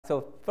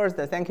So first,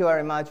 thank you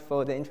very much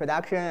for the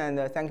introduction,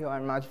 and thank you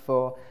very much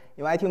for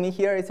inviting me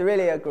here. It's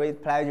really a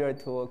great pleasure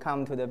to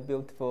come to the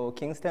beautiful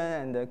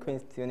Kingston and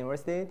Queen's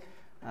University.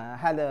 I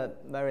had a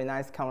very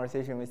nice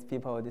conversation with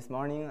people this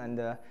morning,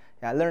 and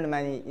I learned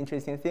many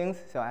interesting things.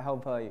 So I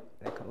hope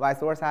vice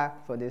versa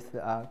for this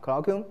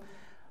colloquium.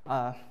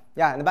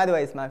 And by the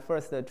way, it's my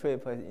first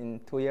trip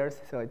in 2 years,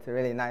 so it's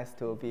really nice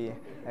to be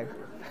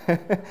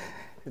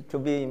to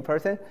be in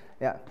person.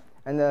 Yeah.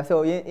 And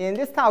so in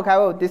this talk, I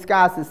will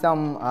discuss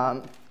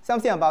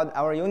something about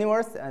our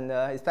universe, and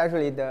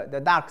especially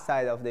the dark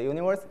side of the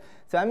universe.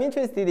 So I'm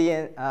interested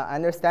in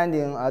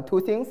understanding two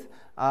things,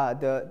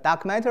 the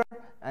dark matter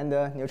and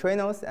the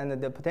neutrinos, and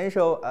the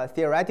potential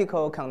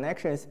theoretical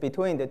connections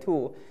between the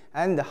two,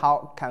 and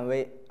how can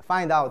we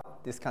find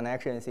out these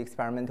connections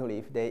experimentally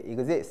if they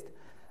exist.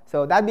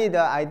 So that'd be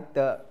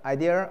the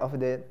idea of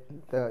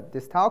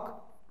this talk.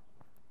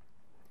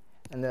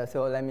 And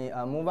so let me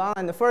move on.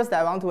 And first,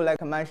 I want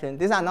to mention,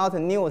 these are not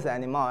news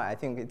anymore. I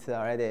think it's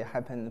already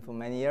happened for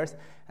many years,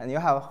 and you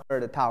have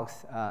heard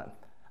talks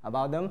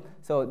about them.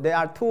 So there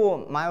are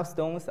two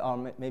milestones,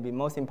 or maybe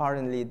most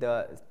importantly,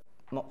 the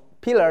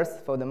pillars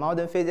for the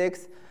modern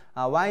physics.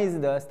 One is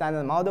the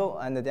standard model,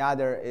 and the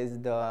other is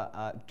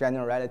the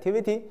general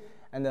relativity.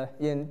 And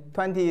in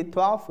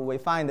 2012, we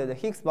find the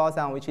Higgs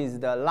boson, which is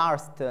the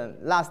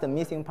last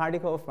missing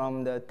particle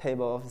from the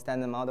table of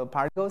standard model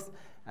particles.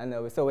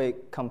 And so we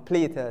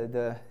complete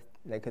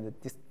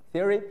this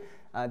theory,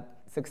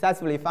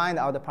 successfully find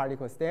all the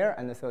particles there,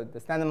 and so the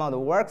standard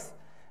model works.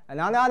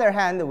 And on the other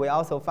hand, we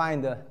also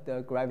find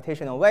the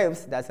gravitational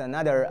waves. That's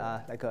another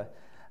a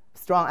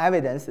strong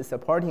evidence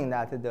supporting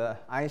that the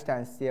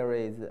Einstein's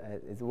theory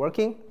is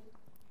working.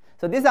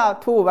 So these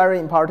are two very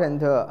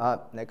important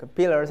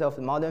pillars of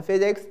modern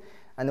physics.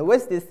 And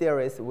with these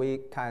theories,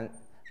 we can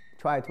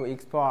try to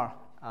explore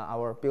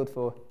our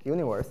beautiful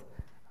universe.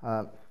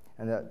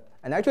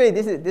 And actually,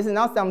 this is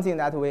not something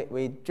that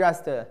we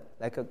just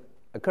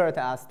occurred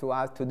to us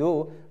to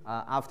do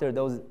after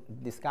those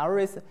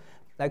discoveries.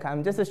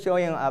 I'm just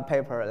showing a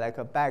paper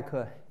back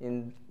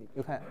in,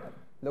 you can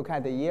look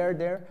at the year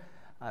there,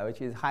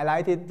 which is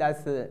highlighted.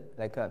 That's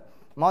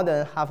more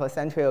than half a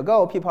century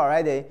ago.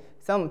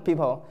 Some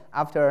people,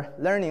 after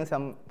learning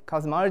some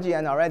cosmology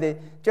and already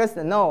just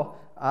know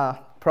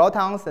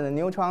protons and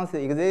neutrons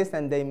exist,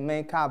 and they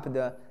make up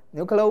the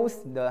nucleus,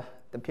 the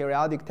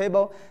periodic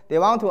table, they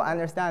want to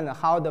understand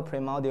how the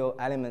primordial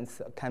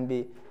elements can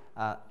be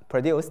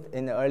produced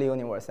in the early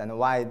universe and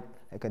why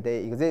they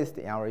exist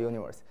in our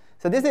universe.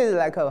 So this is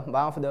one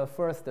of the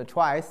first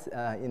tries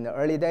in the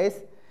early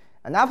days.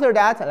 And after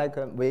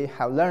that, we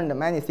have learned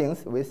many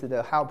things with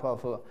the help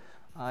of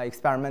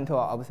experimental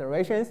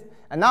observations.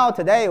 And now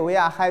today, we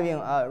are having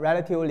a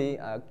relatively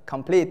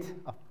complete,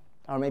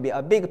 or maybe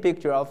a big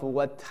picture of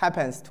what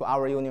happens to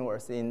our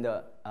universe in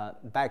the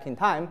back in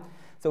time.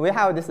 So we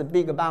have this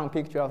Big Bang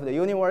picture of the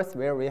universe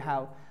where we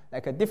have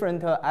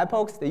different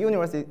epochs. The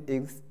universe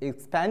is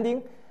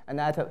expanding, and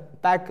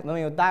when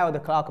you dial the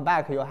clock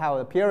back, you have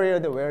a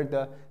period where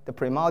the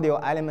primordial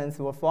elements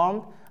were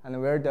formed,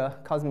 and where the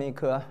cosmic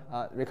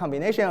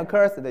recombination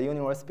occurs, the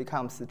universe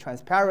becomes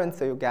transparent.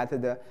 So you get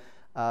the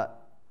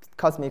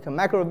cosmic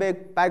macro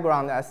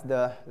background as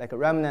the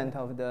remnant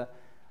of the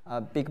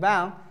Big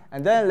Bang,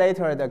 and then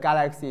later the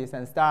galaxies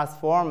and stars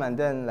form, and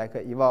then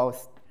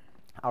evolves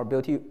our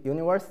beautiful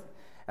universe.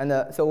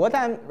 And so what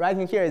I'm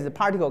writing here is the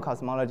particle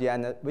cosmology,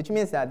 and which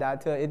means that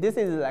this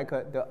is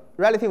the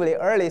relatively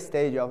early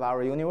stage of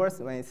our universe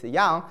when it's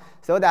young,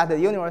 so that the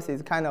universe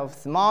is kind of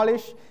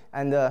smallish,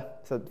 and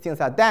so things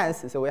are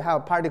dense. So we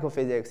have particle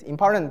physics,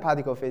 important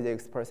particle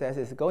physics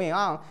processes going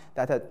on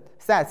that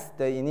sets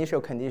the initial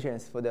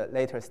conditions for the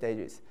later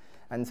stages.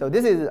 And so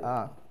this is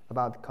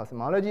about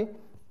cosmology.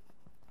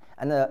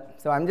 And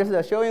so I'm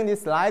just showing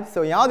this slide.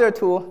 So in order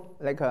to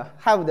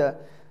have the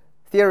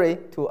theory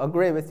to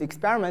agree with the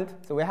experiment,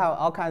 so we have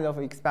all kinds of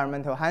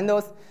experimental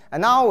handles.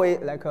 And now we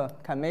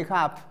can make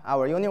up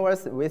our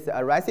universe with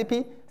a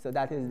recipe. So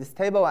that is this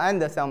table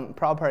and some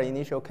proper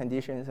initial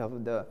conditions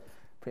of the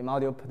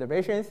primordial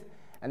perturbations.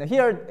 And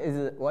here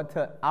is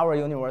what our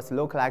universe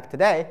looks like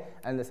today.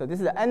 And so this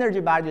is the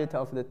energy budget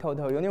of the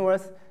total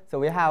universe. So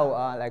we have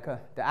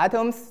the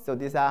atoms. So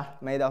these are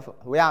made of,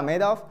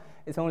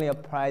 It's only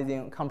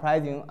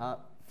comprising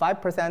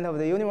 5% of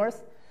the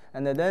universe.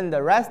 And then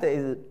the rest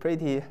is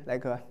pretty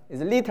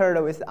is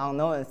littered with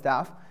unknown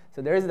stuff. So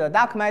there is the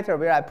dark matter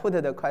where I put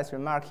the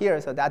question mark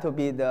here. So that will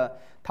be the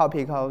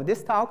topic of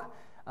this talk.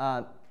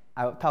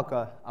 I'll talk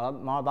a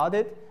lot more about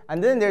it.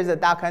 And then there's the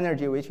dark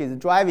energy, which is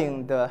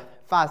driving the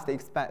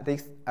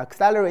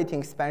accelerating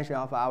expansion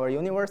of our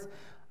universe.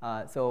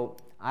 So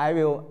I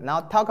will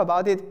not talk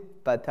about it,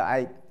 but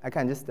I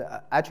can just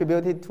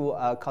attribute it to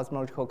a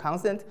cosmological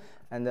constant.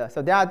 And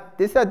so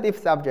this is a deep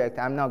subject.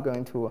 I'm not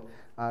going to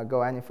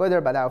go any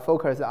further, but I'll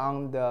focus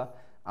on the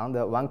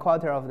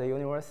 1/4 of the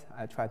universe.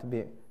 I try to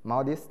be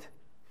modest.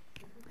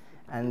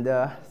 And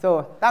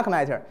so dark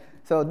matter.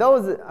 So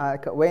those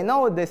we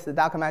know this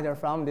dark matter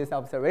from these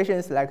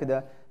observations, like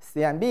the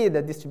CMB,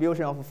 the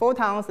distribution of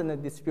photons and the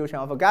distribution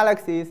of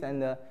galaxies,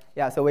 and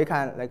yeah, so we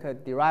can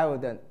like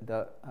derive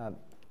the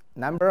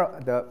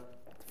number, the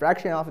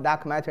fraction of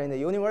dark matter in the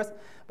universe.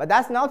 But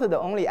that's not the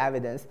only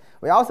evidence.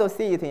 We also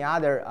see it in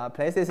other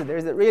places.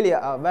 There's really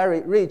a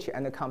very rich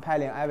and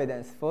compelling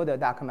evidence for the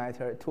dark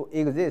matter to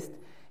exist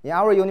in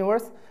our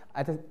universe.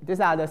 These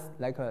are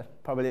the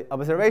probably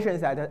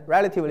observations at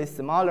relatively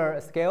smaller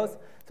scales.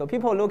 So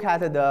people look at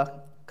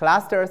the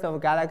clusters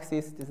of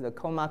galaxies. This is the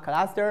coma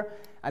cluster,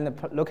 and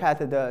look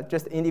at the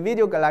just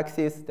individual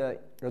galaxies, the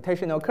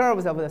rotational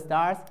curves of the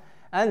stars,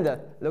 and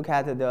look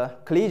at the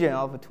collision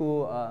of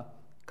two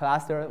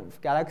clusters of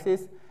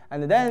galaxies.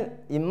 And then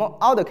in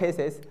all the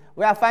cases,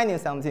 we are finding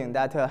something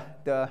that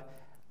the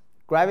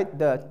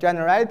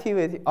general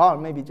relativity, or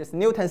maybe just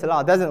Newton's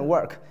law, doesn't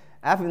work.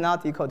 F is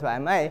not equal to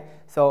ma.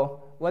 So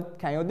what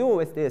can you do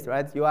with this,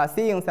 right? You are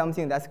seeing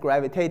something that's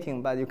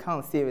gravitating, but you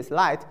can't see with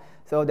light.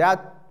 So there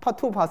are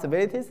two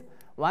possibilities.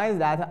 One is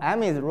that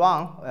m is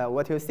wrong.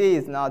 What you see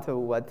is not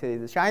what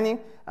is shining.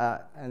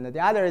 And the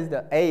other is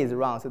the a is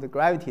wrong, so the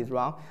gravity is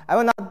wrong. I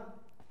will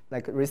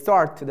not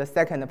resort to the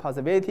second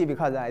possibility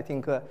because I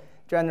think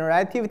general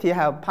relativity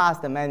have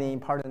passed many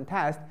important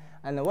tests.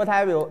 And what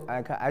I will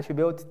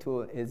attribute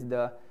to is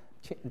the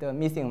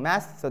missing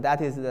mass. So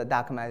that is the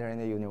dark matter in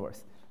the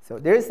universe. So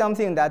there is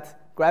something that's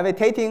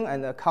gravitating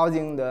and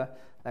causing the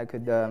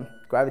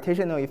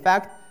gravitational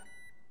effect.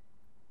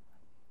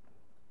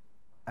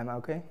 Am I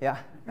okay? Yeah.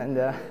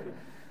 And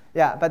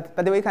yeah,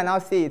 but we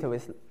cannot see it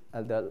with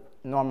the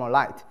normal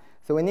light.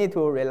 So we need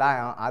to rely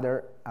on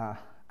other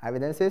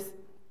evidences.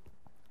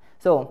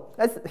 So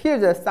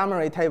here's a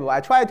summary table. I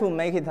try to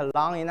make it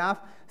long enough.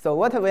 So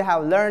what we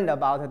have learned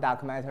about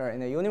dark matter in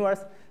the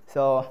universe.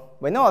 So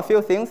we know a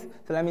few things.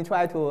 So let me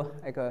try to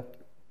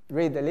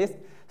read the list.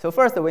 So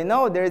first, we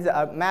know there is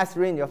a mass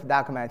range of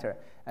dark matter.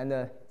 And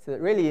it's a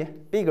really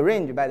big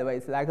range, by the way.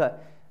 It's like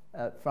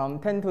from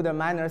 10 to the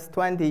minus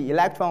 20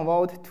 electron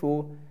volt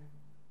to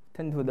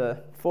 10 to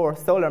the 4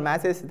 solar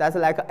masses. That's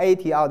like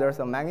 80 orders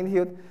of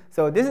magnitude.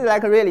 So this is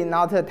really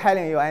not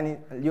telling you any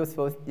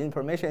useful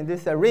information.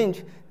 This is a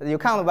range that you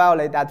can't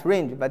violate that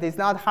range, but it's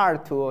not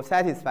hard to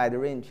satisfy the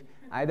range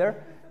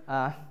either.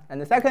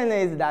 And the second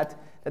is that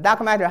the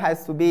dark matter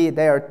has to be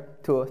there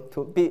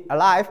to be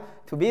alive,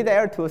 to be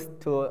there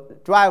to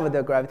drive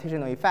the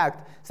gravitational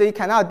effect. So it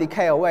cannot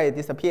decay away,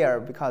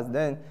 disappear, because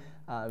then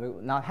we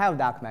will not have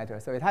dark matter.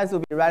 So it has to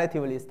be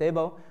relatively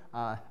stable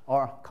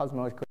or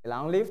cosmologically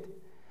long-lived.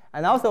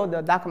 And also,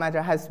 the dark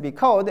matter has to be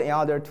cold in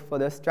order for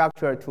the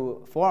structure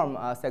to form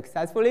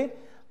successfully.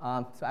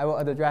 So I will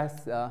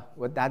address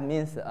what that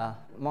means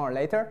more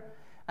later.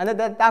 And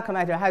the dark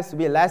matter has to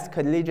be less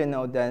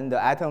collisional than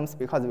the atoms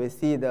because we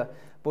see the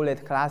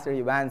bullet cluster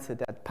events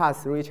that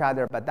pass through each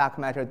other, but dark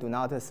matter do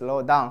not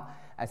slow down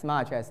as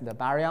much as the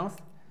baryons.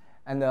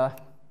 And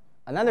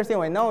another thing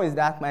we know is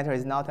dark matter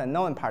is not a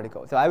known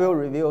particle. So I will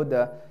review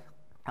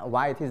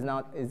why it is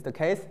not the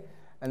case.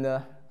 And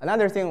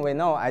another thing we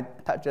know, I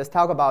just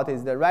talked about,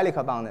 is the relic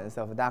abundance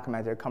of dark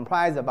matter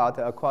comprise about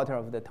a quarter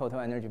of the total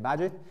energy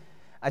budget.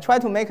 I try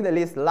to make the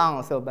list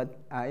long, but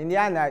in the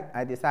end,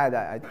 I decided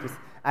I just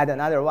add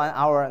another 1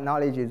 hour.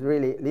 Knowledge is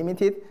really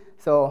limited.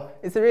 So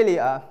it's really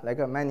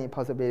many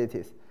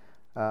possibilities.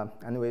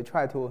 And we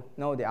try to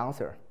know the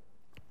answer.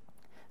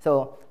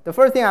 So the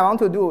first thing I want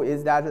to do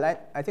is that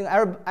I think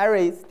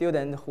every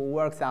student who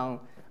works on,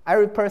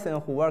 every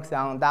person who works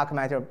on dark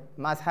matter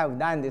must have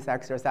done this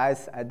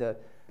exercise at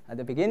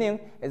the beginning,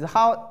 is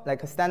how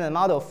a standard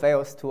model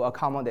fails to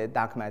accommodate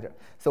dark matter.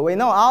 So we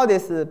know all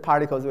these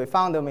particles, we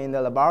found them in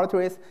the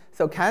laboratories.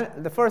 So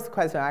the first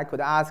question I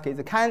could ask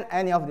is, can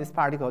any of these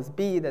particles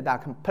play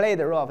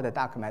the role of the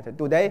dark matter?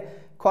 Do they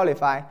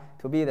qualify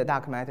to be the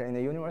dark matter in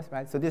the universe,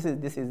 right? So this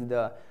is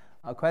the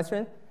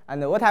question.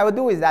 And what I will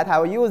do is that I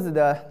will use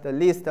the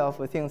list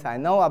of things I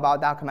know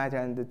about dark matter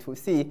and to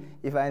see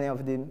if any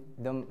of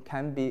them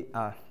can be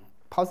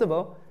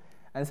possible.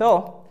 And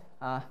so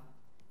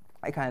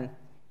I can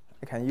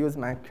use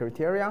my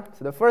criteria.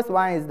 So the first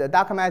one is the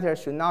dark matter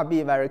should not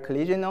be very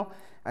collisional.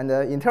 And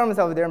in terms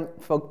of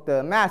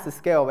the mass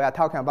scale we are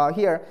talking about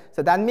here,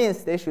 so that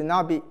means they should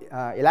not be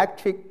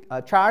electric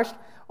charged,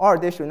 or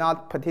they should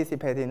not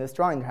participate in the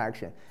strong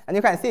interaction. And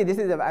you can see this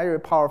is a very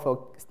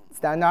powerful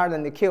standard,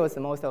 and it kills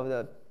most of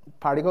the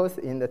particles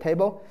in the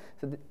table.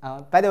 So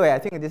by the way, I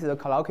think this is a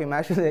colloquium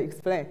I should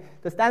explain.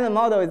 The standard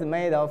model is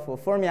made of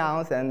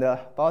fermions and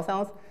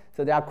bosons.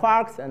 So there are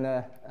quarks and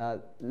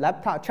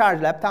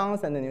charged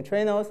leptons and the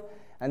neutrinos.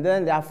 And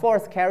then there are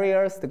force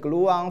carriers, the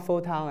gluon,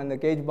 photon, and the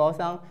gauge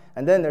boson.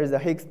 And then there's the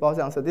Higgs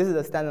boson. So this is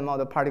the standard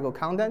model particle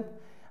content.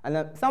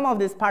 And some of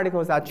these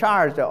particles are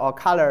charged or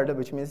colored,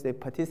 which means they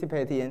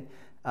participate in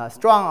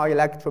strong or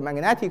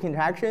electromagnetic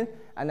interaction.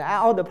 And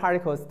all the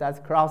particles that's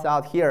crossed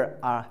out here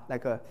are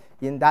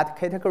in that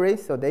category.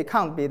 So they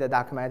can't be the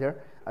dark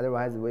matter.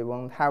 Otherwise, we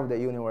won't have the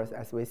universe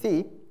as we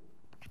see.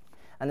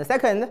 And the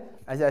second,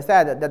 as I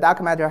said, the dark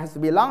matter has to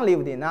be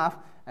long-lived enough.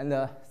 And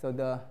so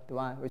the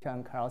one which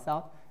I'm crossed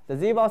out, the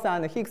Z boson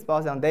and the Higgs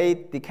boson, they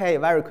decay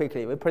very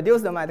quickly. We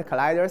produce them at the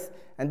colliders,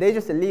 and they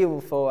just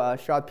live for a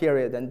short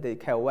period and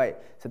decay away.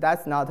 So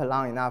that's not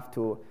long enough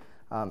to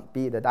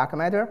be the dark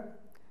matter.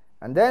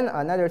 And then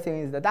another thing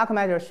is the dark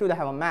matter should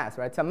have a mass,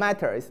 right? So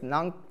matter is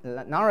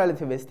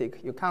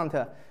non-relativistic. You can't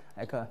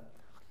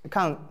you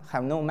can't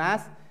have no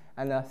mass,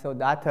 and so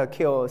that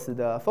kills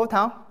the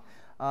photon.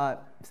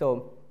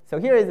 So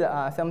here is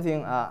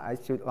something I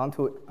should want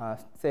to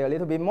say a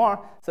little bit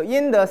more. So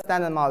in the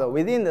standard model,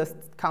 within the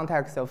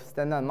context of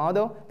standard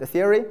model, the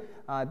theory,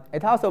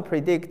 it also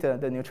predicts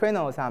the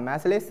neutrinos are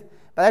massless.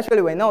 But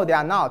actually, we know they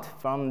are not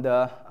from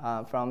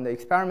the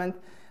experiment.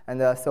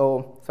 And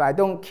so I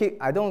don't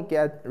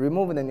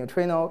remove the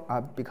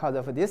neutrino because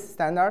of this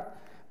standard.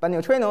 But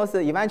neutrinos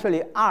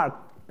eventually are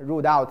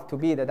ruled out to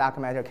be the dark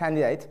matter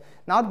candidate,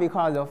 not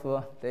because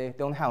of they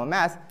don't have a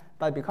mass,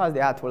 but because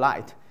they are too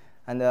light.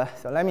 And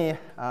so let me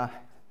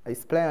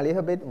explain a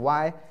little bit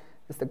why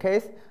it's the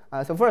case.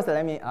 So first,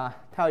 let me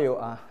tell you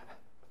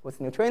what's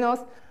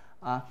neutrinos.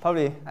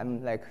 Probably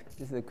I'm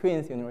this is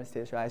Queen's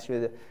University, so I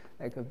should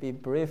be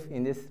brief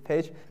in this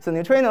page. So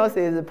neutrinos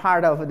is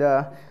part of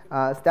the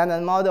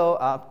standard model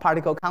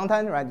particle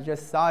content, right? You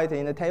just saw it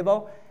in the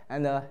table.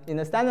 And in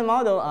the standard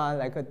model,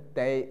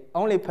 they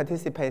only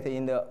participate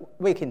in the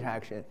weak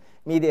interaction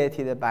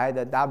mediated by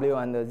the W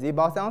and the Z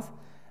bosons.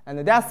 And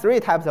there are three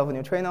types of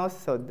neutrinos.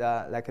 So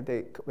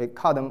we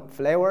call them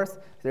flavors.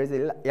 There's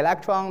the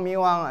electron,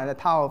 muon, and the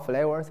tau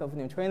flavors of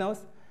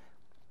neutrinos.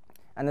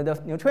 And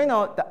the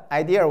neutrino, the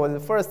idea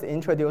was first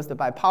introduced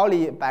by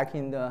Pauli back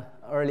in the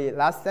early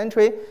last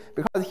century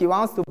because he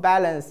wants to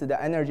balance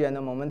the energy and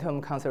the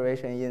momentum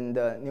conservation in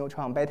the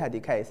neutron beta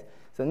decays.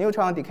 So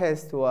neutron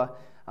decays to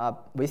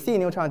we see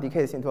neutron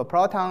decays into a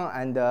proton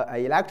and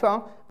an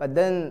electron, but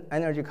then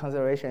energy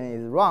conservation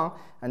is wrong,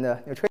 and the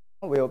neutrino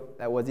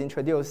was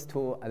introduced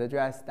to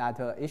address that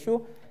issue.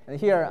 And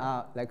here,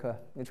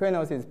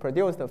 neutrinos is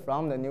produced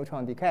from the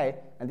neutron decay,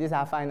 and these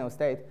are final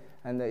state.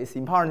 And it's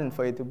important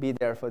for it to be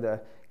there for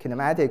the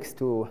kinematics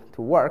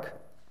to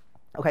work.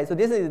 Okay, so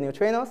this is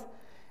neutrinos.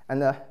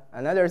 And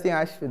another thing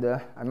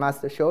I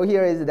must show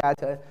here is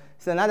that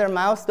it's another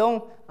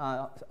milestone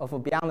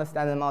of beyond the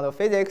standard model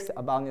physics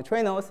about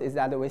neutrinos is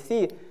that we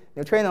see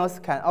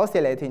neutrinos can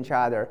oscillate each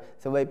other.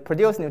 So we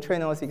produce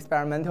neutrinos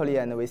experimentally,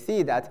 and we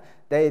see that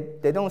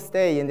they don't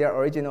stay in their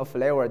original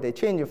flavor. They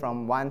change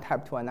from one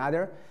type to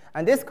another.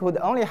 And this could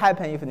only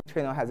happen if a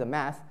neutrino has a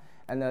mass.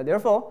 And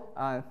therefore,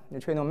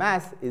 neutrino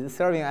mass is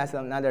serving as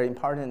another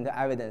important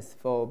evidence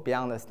for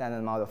beyond the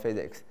standard model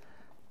physics.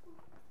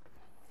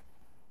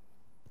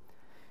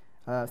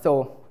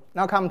 So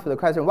now come to the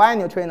question, why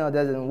neutrino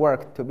doesn't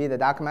work to be the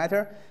dark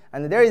matter?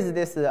 And there is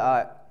this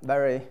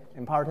very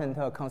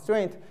important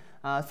constraint.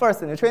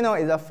 First, neutrino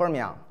is a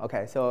fermion.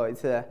 Okay, so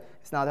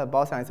it's not a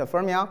boson, it's a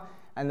fermion.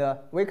 And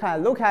we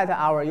can look at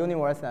our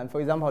universe and,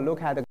 for example,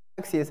 look at the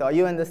galaxies or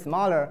even the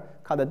smaller,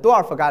 called the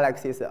dwarf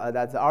galaxies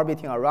that's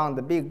orbiting around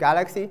the big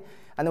galaxy.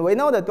 And we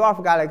know the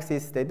dwarf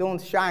galaxies, they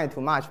don't shine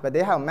too much, but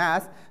they have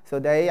mass, so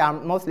they are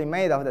mostly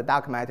made of the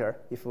dark matter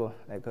if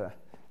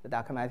the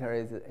dark matter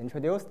is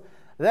introduced.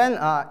 Then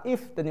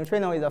if the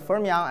neutrino is a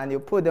fermion and you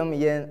put them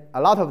in,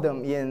 a lot of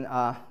them in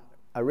a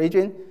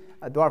region,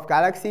 a dwarf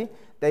galaxy,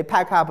 they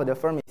pack up the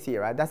Fermi sea,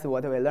 right? That's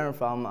what we learned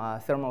from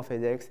thermal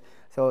physics.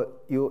 So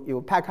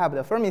you pack up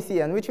the Fermi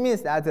sea, and which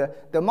means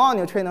that the more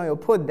neutrino you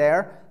put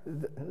there,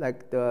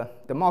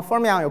 the more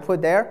fermion you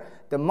put there,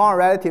 the more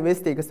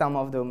relativistic some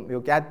of them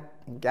you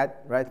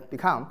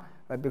become,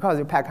 right? Because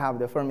you pack up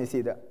the Fermi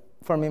sea, the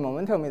Fermi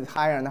momentum is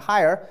higher and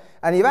higher.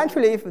 And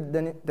eventually, if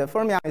the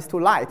fermion is too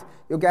light,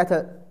 you get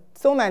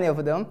so many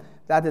of them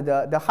that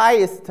the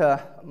highest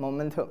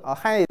momentum, or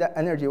highest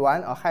energy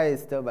one, or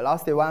highest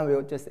velocity one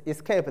will just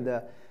escape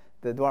the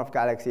dwarf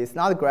galaxy. It's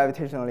not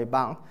gravitationally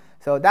bound.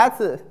 So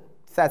that's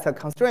a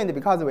constraint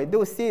because we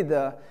do see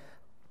the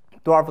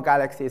dwarf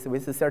galaxies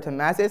with certain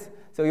masses.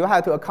 So you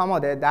have to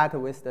accommodate that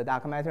with the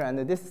dark matter. And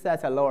this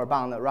sets a lower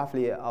bound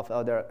roughly of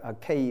the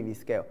keV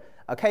scale.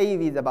 A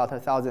keV is about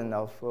 1,000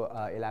 of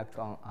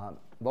electron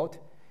volt.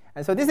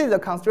 And so this is a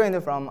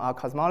constraint from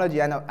cosmology.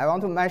 And I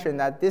want to mention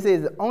that this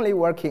is only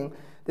working,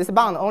 this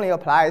bound only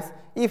applies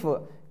if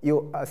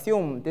you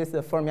assume this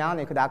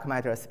fermionic dark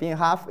matter spin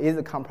half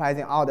is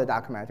comprising all the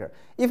dark matter.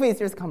 If it's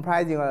just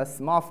comprising a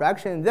small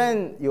fraction,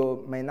 then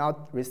you may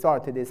not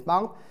resort to this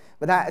bound.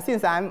 But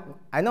since I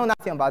know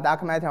nothing about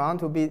dark matter, I want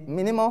to be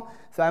minimal.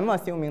 So I'm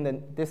assuming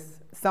that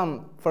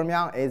some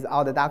fermion is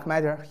all the dark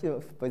matter,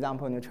 here, for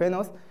example,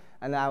 neutrinos.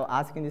 And I'm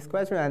asking this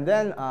question, and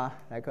then I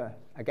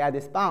get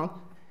this bound.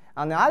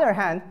 On the other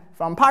hand,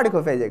 from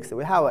particle physics,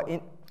 we have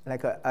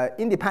an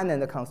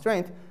independent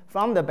constraint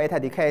from the beta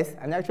decays,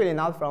 and actually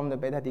not from the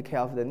beta decay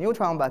of the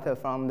neutron, but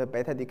from the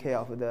beta decay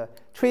of the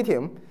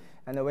tritium.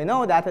 And we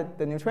know that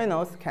the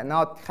neutrinos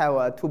cannot have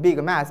a too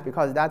big mass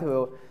because that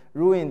will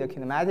ruin the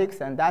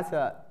kinematics, and that's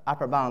an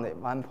upper bound,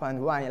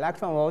 1.1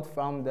 electron volt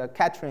from the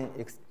Catherine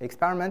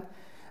experiment.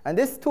 And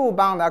these two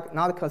bounds are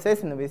not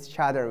consistent with each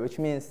other, which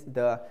means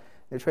the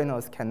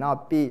neutrinos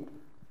cannot be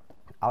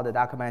all the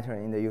dark matter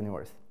in the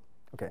universe.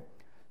 Okay,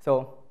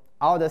 so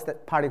all the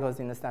particles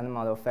in the standard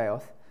model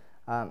fails.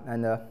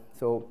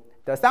 So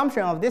the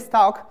assumption of this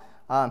talk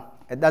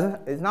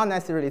it's not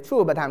necessarily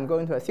true, but I'm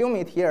going to assume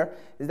it here,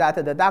 is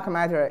that the dark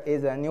matter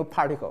is a new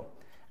particle.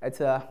 I'm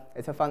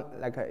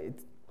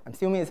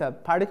assuming it's a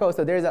particle,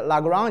 so there's a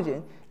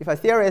Lagrangian. If a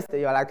theorist,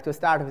 you like to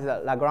start with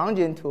a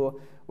Lagrangian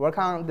to work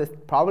on this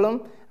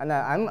problem, and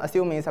I'm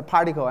assuming it's a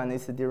particle, and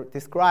it's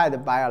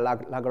described by a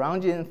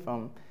Lagrangian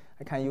from,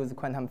 I can use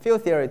quantum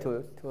field theory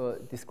to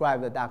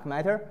describe the dark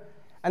matter.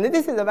 And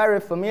this is a very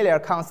familiar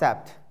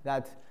concept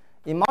that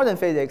in modern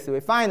physics, we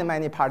find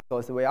many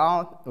particles. We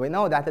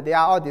know that they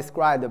are all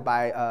described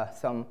by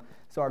some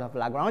sort of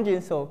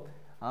Lagrangian. So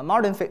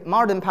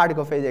modern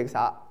particle physics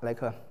are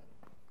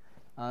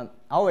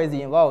always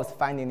involves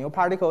finding new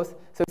particles.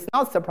 So it's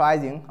not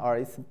surprising, or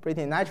it's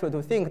pretty natural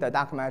to think that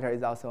dark matter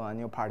is also a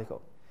new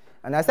particle.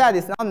 And I said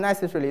it's not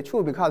necessarily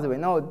true because we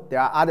know there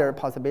are other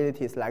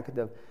possibilities, like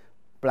the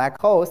black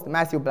holes,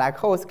 massive black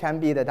holes can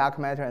be the dark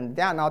matter, and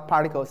they are not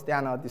particles. They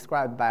are not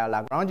described by a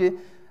Lagrangian.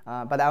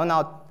 But I will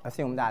not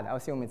assume that. I'll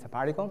assume it's a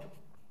particle.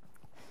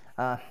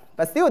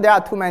 But still, there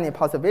are too many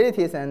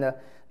possibilities. And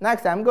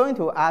next, I'm going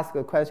to ask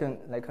a question,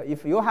 like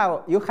if you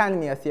hand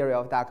me a theory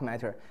of dark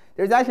matter,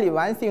 there's actually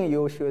one thing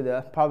you should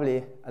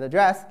probably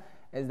address,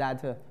 is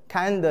that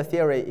can the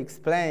theory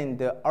explain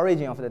the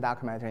origin of the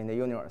dark matter in the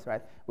universe,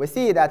 right? We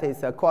see that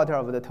it's a quarter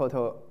of the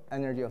total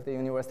energy of the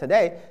universe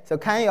today. So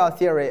can your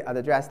theory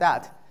address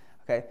that?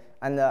 Okay.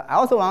 And I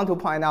also want to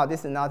point out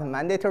this is not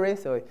mandatory.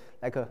 So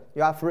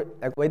you are free,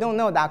 we don't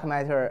know dark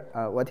matter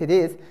what it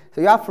is. So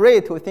you are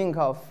free to think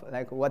of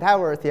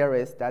whatever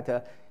theories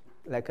that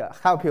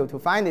help you to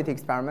find it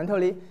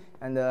experimentally.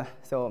 And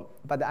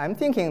but I'm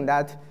thinking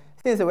that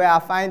since we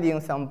are finding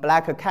some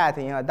black cat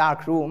in a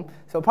dark room,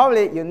 so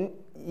probably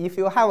if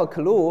you have a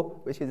clue,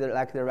 which is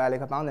like the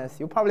Rayleigh abundance,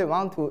 you probably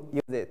want to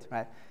use it,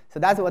 right? So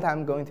that's what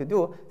I'm going to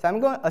do. So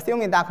I'm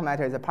assuming dark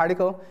matter is a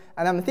particle,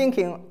 and I'm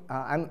thinking,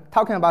 I'm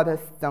talking about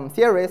some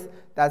theories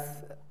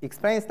that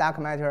explains dark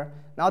matter,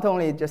 not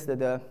only just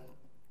the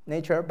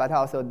nature, but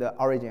also the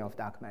origin of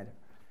dark matter.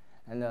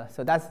 And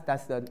so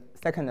that's the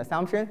second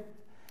assumption.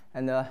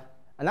 And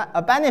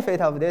a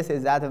benefit of this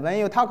is that when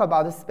you talk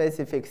about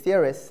specific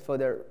theories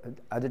for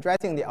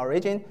addressing the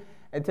origin,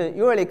 it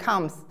usually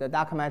comes the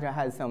dark matter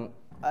has some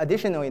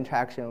additional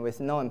interaction with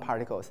known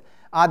particles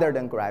other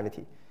than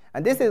gravity.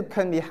 And this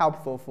can be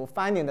helpful for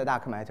finding the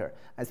dark matter,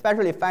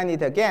 especially find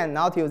it again,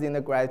 not using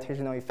the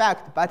gravitational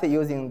effect, but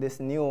using this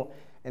new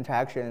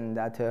interaction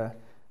that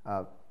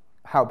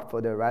help for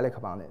the Rayleigh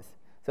abundance.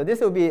 So this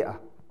will be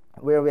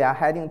where we are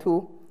heading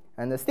to.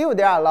 And still,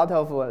 there are a lot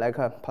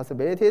of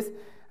possibilities.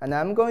 And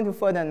I'm going to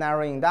further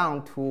narrowing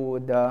down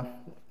to the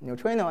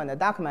neutrino and the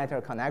dark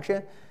matter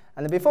connection.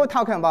 And before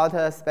talking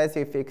about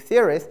specific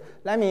theories,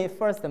 let me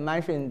first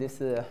mention this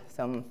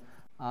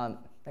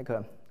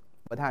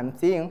what I'm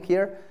seeing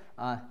here,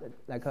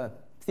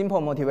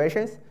 simple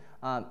motivations.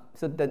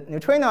 So the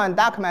neutrino and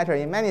dark matter,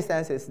 in many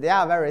senses, they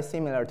are very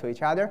similar to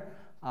each other.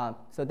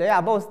 So they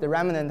are both the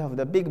remnant of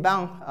the Big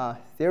Bang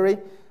theory.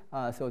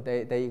 So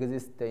they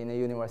exist in the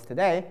universe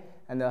today.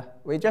 And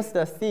we just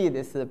see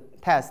this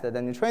test. The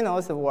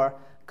neutrinos were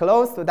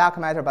close to dark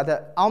matter,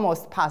 but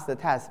almost passed the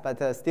test,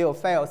 but still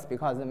fails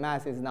because the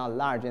mass is not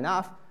large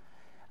enough.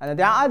 And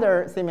there are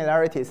other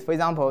similarities. For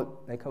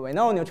example, we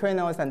know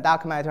neutrinos and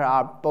dark matter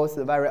are both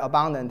very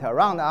abundant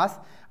around us.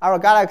 Our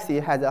galaxy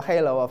has a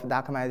halo of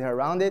dark matter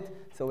around it.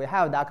 So we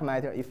have dark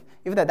matter.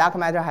 If the dark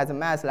matter has a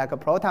mass like a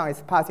proton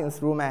is passing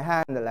through my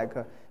hand,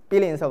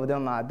 billions of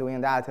them are doing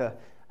that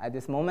at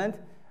this moment.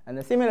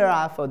 And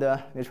similar for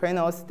the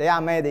neutrinos. They are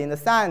made in the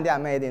sun. They are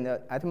made in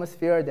the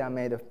atmosphere. They are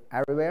made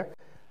everywhere.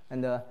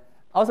 And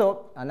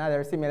also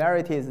another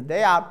similarity is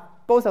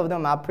both of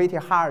them are pretty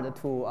hard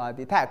to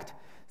detect.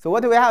 So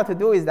what we have to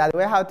do is that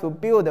we have to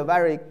build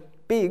very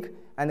big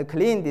and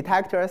clean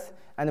detectors,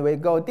 and we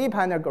go deep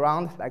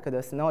underground, like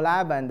the Snow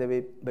Lab, and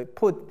we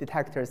put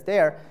detectors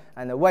there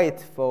and wait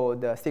for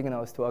the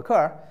signals to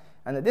occur.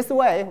 And this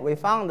way, we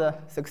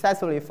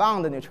successfully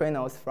found the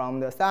neutrinos from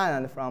the sun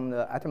and from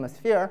the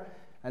atmosphere.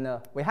 And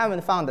we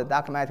haven't found the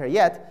dark matter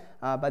yet,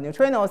 but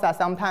neutrinos are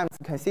sometimes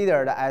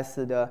considered as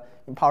the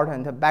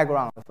important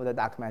background for the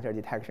dark matter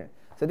detection.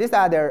 So these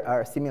are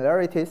their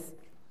similarities.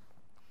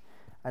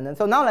 And then,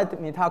 so now let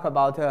me talk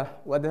about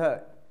what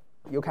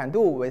you can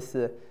do with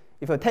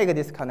if you take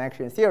this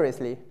connection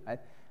seriously. Right?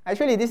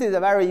 Actually, this is a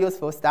very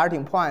useful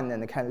starting point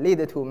and can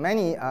lead to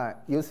many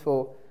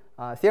useful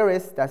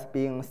theories that's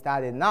being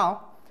studied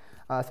now.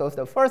 So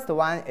the first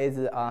one is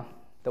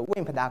the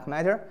WIMP dark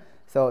matter.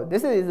 So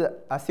this is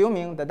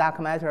assuming the dark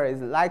matter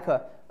is like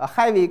a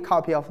heavy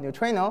copy of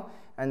neutrino,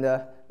 and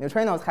the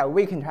neutrinos have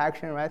weak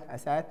interaction, right? I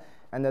said.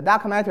 And the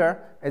dark matter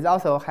is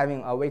also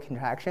having a weak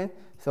interaction.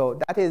 So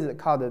that is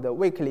called the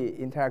weakly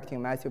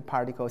interacting massive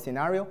particle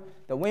scenario,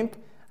 the WIMP.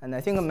 And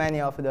I think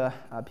many of the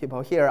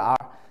people here are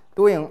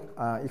doing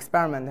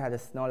experiment at the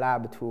Snow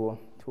Lab to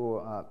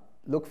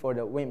look for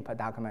the WIMP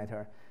dark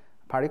matter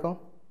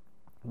particle.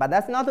 But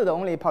that's not the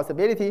only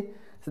possibility.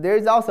 So there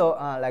is also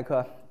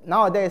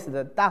nowadays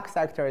the dark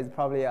sector is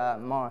probably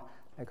more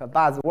like a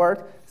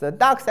buzzword. So the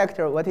dark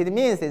sector, what it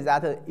means is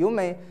that you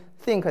may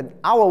think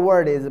our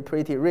world is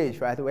pretty rich,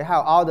 right? We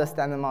have all the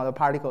standard model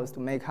particles to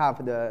make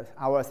up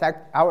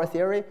our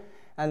theory.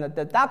 And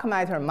the dark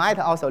matter might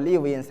also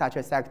live in such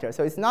a sector.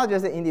 So it's not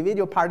just an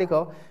individual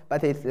particle,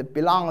 but it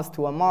belongs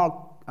to a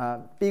more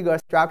bigger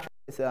structure.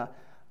 It's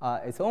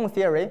its own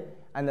theory.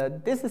 And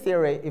this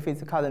theory, if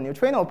it's called a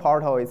neutrino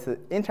portal, it's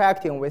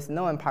interacting with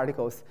known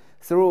particles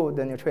through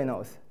the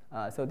neutrinos.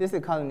 So this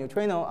is called a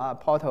neutrino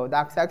portal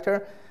dark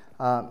sector.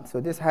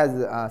 So this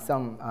has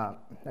some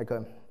like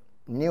a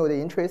new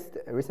interest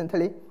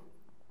recently.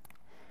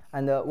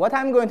 And what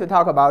I'm going to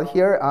talk about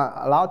here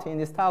a lot in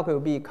this talk will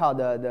be called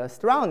the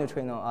strong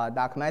neutrino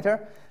dark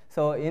matter.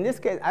 So in this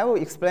case, I will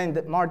explain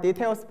more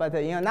details, but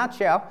in a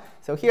nutshell,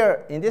 so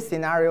here in this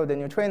scenario, the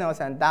neutrinos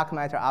and dark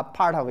matter are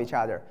part of each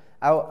other.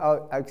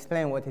 I'll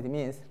explain what it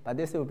means, but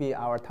this will be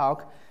our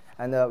talk.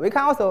 And we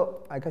can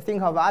also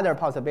think of other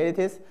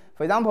possibilities.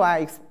 For example,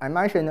 I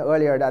mentioned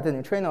earlier that the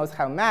neutrinos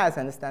have mass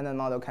and the standard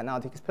model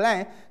cannot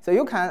explain. So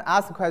you can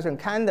ask the question,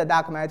 can the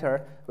dark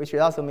matter, which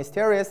is also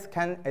mysterious,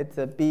 can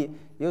it be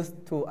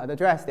used to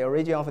address the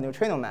origin of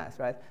neutrino mass,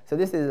 right? So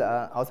this is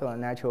also a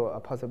natural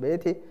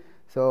possibility.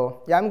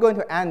 So yeah, I'm going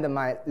to end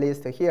my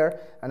list here,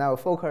 and I will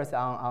focus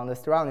on the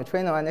strong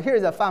neutrino. And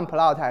here's a fun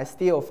plot I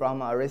steal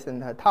from a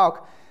recent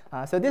talk.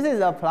 So this is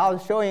a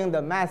plot showing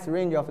the mass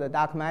range of the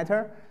dark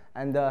matter.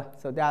 And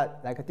so there are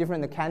like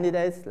different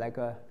candidates, like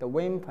the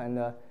WIMP and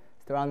the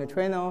strong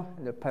neutrino,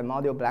 the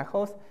primordial black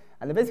holes.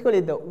 And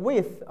basically, the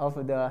width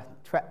of the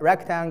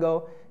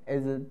rectangle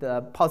is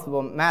the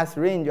possible mass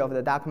range of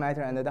the dark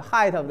matter, and the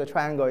height of the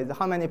triangle is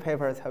how many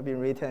papers have been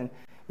written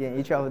in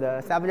each of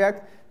the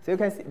subjects. So you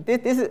can see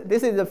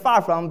this is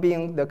far from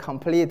being the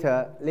complete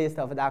list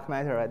of dark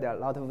matter. Right? There are a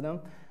lot of them.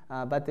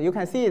 But you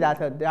can see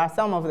that there are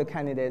some of the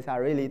candidates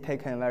are really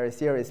taken very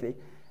seriously.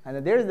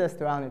 And there's the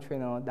strong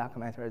neutrino dark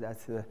matter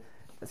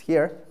that's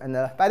here. And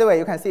by the way,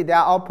 you can see they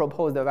are all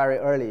proposed very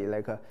early,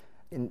 like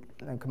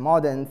more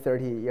than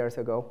 30 years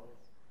ago.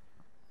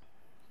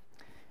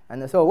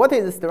 And so what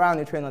is strong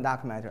neutrino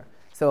dark matter?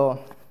 So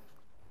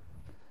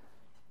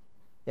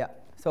yeah,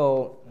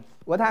 so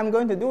what I'm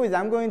going to do is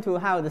I'm going to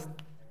have this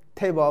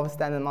table of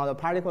standard model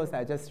particles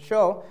I just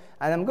showed,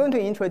 and I'm going to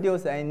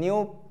introduce a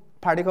new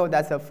particle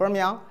that's a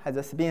fermion, has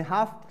a spin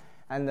half,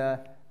 and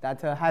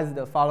that has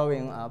the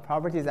following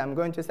properties. I'm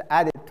going to just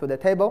add it to the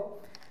table.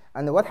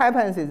 And what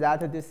happens is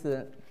that this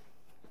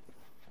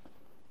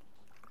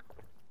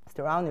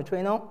strong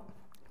neutrino,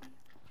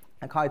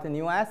 I call it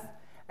nu s,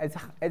 it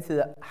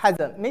has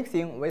a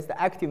mixing with the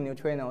active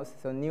neutrinos,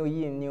 so nu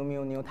e, nu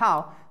mu, nu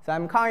tau. So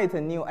I'm calling it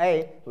nu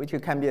a, which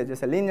can be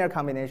just a linear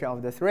combination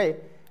of the three.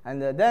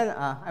 And then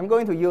I'm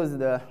going to use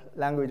the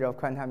language of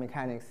quantum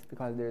mechanics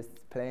because there's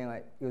playing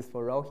a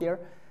useful role here.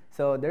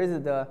 So there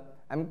is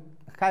I'm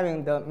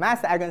having the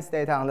mass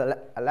eigenstate on the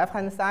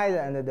left-hand side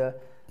and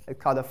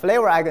it's called the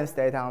flavor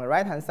eigenstate on the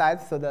right-hand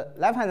side. So the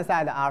left-hand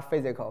side are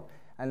physical,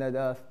 and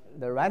the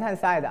right-hand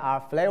side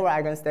are flavor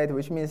eigenstate,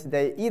 which means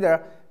they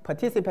either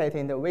participate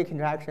in the weak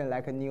interaction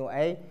like nu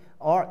a,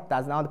 or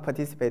does not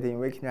participate in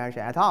weak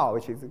interaction at all,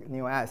 which is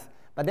nu s.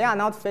 But they are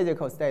not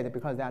physical state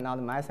because they are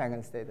not mass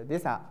eigenstate.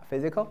 These are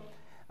physical.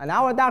 And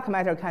our dark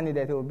matter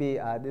candidate will be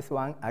this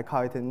one. I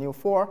call it nu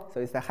 4.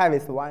 So it's the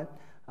heaviest one.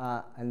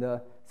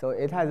 So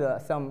it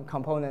has some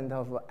component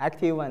of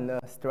active and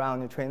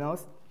strong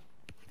neutrinos.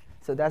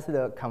 So that's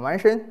the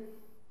convention.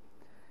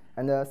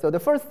 And so the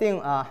first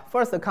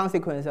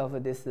consequence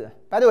of this,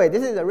 by the way,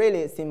 this is a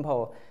really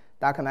simple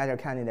dark matter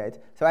candidate.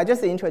 So I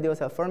just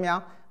introduced a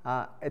fermion.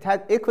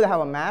 It could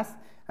have a mass.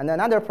 And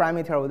another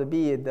parameter would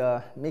be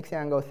the mixing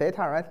angle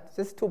theta, right?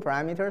 Just two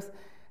parameters.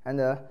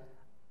 And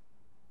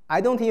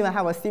I don't even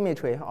have a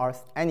symmetry or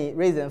any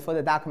reason for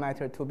the dark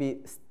matter to be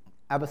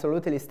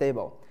absolutely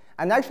stable.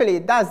 And actually,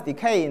 it does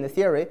decay in the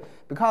theory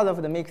because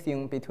of the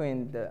mixing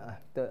between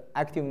the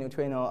active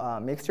neutrino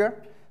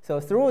mixture. So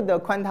through the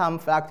quantum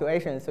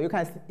fluctuations, so you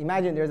can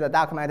imagine there's a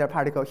dark matter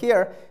particle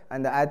here,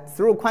 and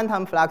through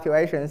quantum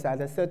fluctuations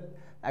at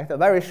a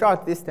very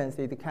short distance,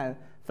 it can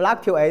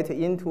fluctuate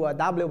into a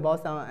W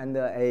boson and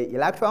a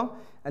electron,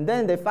 and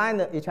then they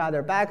find each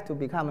other back to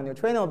become a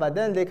neutrino, but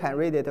then they can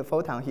radiate a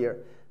photon here.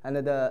 And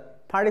the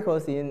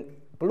particles in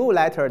blue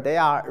letter, they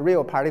are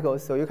real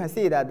particles, so you can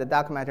see that the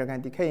dark matter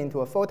can decay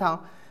into a photon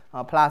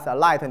plus a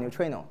light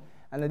neutrino.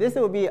 And this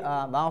will be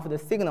one of the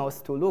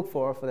signals to look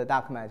for the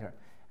dark matter.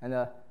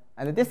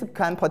 And this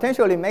can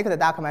potentially make the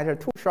dark matter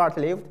too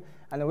short-lived,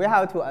 and we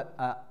have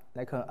to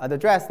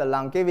address the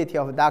longevity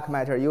of dark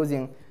matter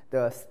using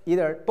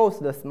both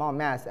the small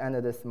mass and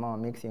the small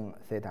mixing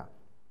theta.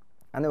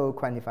 And we'll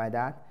quantify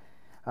that.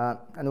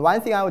 And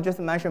one thing I will just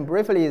mention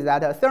briefly is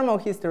that a thermal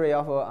history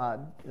of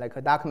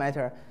a dark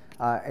matter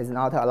is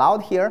not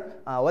allowed here.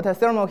 What a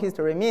thermal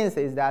history means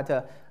is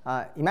that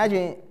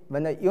imagine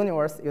when the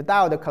universe, you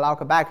dial the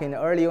clock back in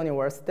the early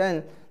universe,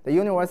 then the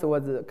universe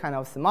was kind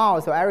of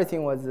small, so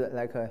everything was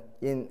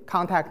in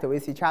contact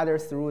with each other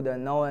through the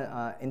known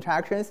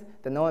interactions,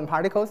 the known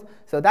particles.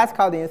 So that's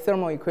called in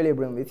thermal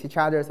equilibrium with each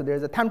other. So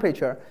there's a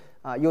temperature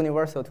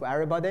universal to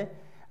everybody.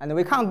 And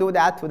we can't do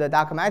that to the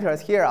dark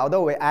matters here,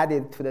 although we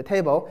added to the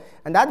table.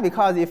 And that's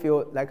because if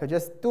you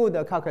just do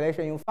the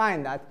calculation, you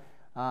find that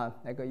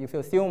if you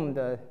assume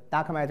the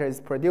dark matter is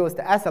produced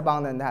as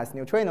abundant as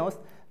neutrinos,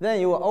 then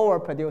you will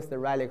overproduce the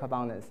Rayleigh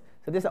abundance.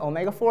 So this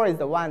omega-4 is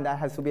the one that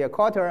has to be a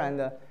quarter,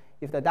 and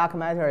if the dark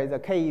matter is a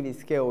KeV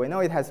scale, we know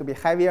it has to be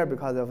heavier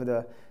because of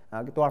the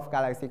dwarf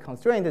galaxy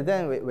constraint,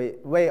 then we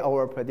way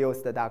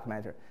overproduce the dark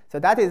matter. So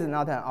that is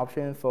not an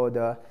option for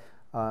the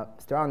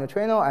sterile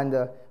neutrino,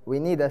 and we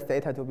need the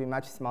theta to be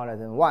much smaller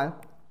than 1.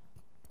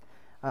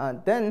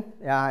 Then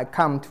I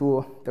come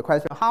to the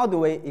question, how do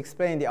we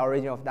explain the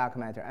origin of dark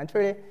matter?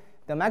 Actually,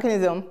 the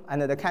mechanism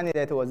and the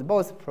candidate was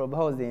both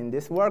proposed in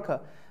this work,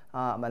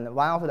 and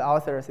one of the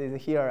authors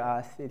is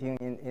here sitting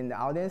in the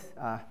audience.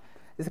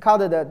 It's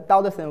called the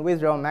Dodson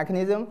withdrawal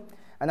mechanism.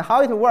 And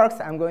how it works,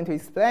 I'm going to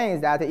explain,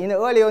 is that in the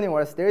early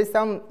universe, there is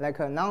some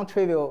a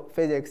non-trivial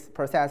physics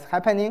process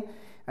happening.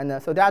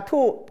 And so there are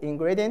two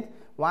ingredients.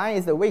 One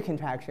is the weak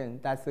interaction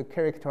that's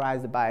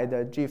characterized by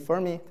the G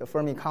Fermi, the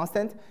Fermi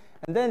constant.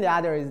 And then the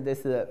other is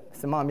this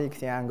small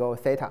mixing angle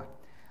theta.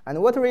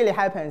 And what really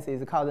happens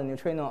is called the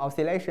neutrino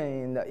oscillation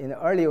in the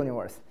early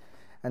universe.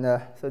 And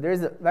so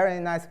there's a very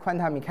nice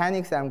quantum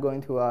mechanics I'm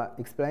going to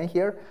explain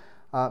here.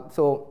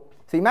 So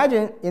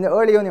imagine in the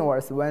early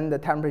universe when the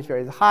temperature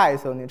is high,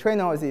 so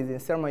neutrinos is in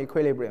thermal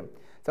equilibrium.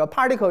 So a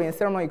particle in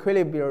thermal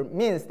equilibrium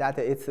means that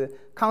it's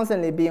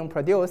constantly being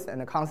produced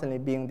and constantly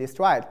being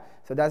destroyed.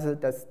 So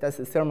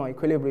that's thermal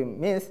equilibrium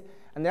means.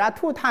 And there are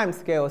two time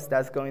scales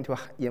that's going to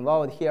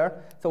involved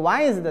here. So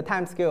one is the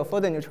time scale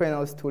for the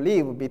neutrinos to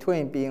live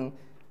between being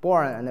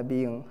born and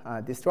being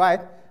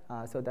destroyed.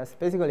 So that's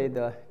basically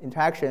the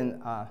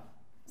interaction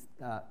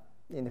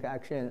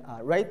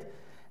rate.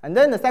 And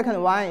then the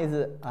second one is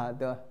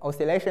the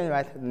oscillation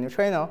rate. The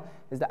neutrino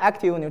is the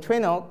active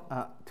neutrino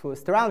to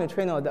sterile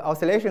neutrino. The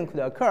oscillation could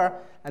occur,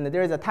 and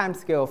there is a time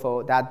scale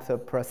for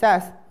that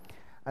process.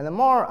 And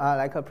more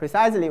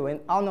precisely, we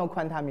all know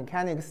quantum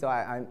mechanics, so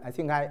I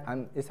think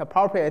it's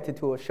appropriate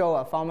to show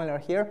a formula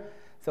here.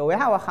 So we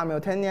have a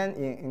Hamiltonian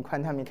in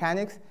quantum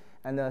mechanics,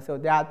 and so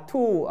there are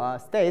two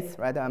states,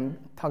 right? I'm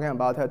talking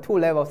about a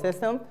two-level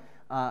system,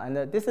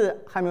 and this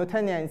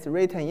Hamiltonian is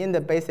written in the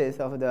basis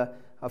of the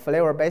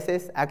flavor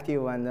basis,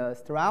 active and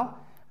sterile.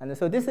 And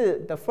so this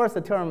is the first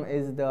term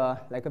is the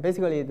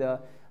basically the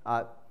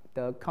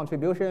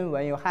contribution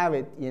when you have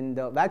it in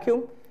the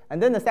vacuum. And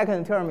then the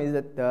second term is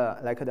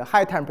the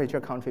high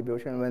temperature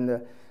contribution when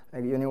the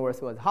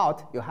universe was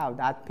hot. You have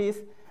that piece.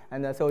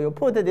 And so you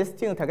put this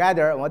thing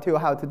together. What you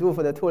have to do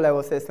for the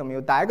two-level system,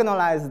 you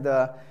diagonalize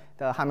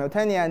the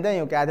Hamiltonian, and then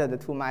you get the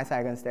two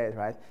millisecond state,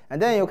 right?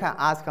 And then you can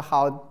ask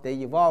how they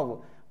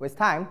evolve with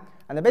time.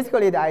 And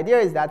basically, the idea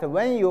is that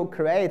when you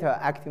create an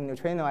active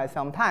neutrino at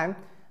some time,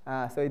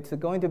 so it's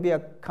going to be a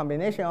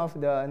combination of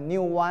the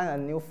nu 1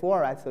 and nu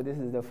 4, right? So this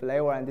is the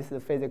flavor, and this is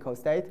the physical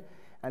state.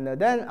 And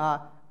then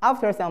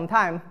after some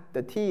time,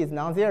 the t is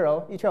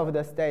non-zero. Each of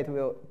the state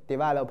will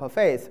develop a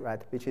phase,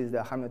 right, which is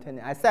the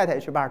Hamiltonian. I set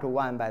h bar to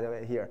 1, by the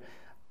way, here,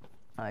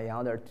 in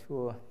order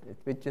to,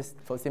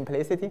 just for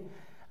simplicity.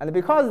 And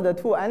because the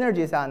two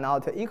energies are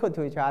not equal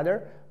to each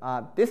other,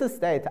 this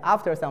state,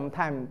 after some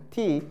time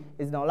t,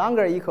 is no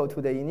longer equal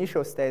to the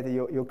initial state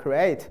you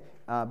create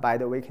by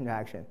the weak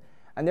interaction.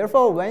 And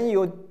therefore,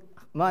 when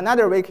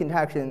another weak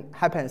interaction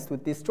happens to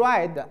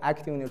destroy the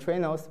active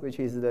neutrinos, which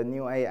is the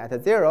nu A at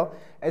 0,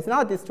 it's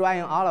not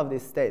destroying all of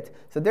this state.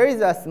 So there is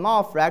a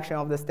small fraction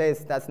of the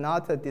states that's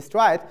not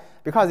destroyed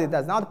because it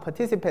does not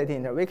participate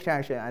in the weak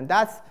interaction, and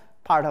that's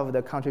part of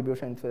the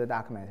contribution to the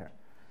dark matter.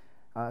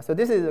 So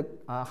this is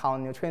how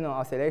neutrino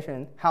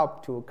oscillation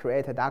help to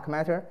create a dark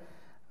matter.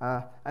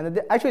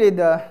 Actually,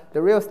 the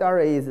real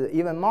story is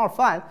even more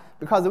fun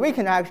because weak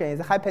interaction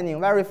is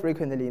happening very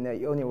frequently in the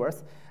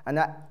universe. And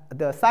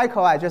the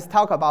cycle I just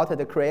talked about,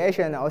 the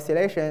creation,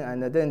 oscillation,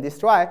 and then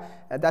destroy,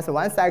 that's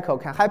one cycle,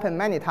 can happen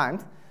many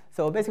times.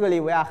 So basically,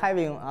 we are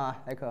having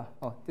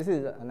this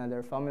is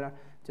another formula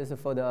just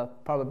for the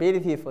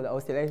probability for the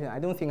oscillation. I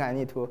don't think I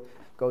need to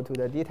go to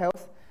the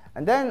details.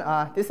 And then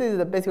this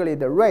is basically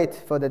the rate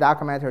for the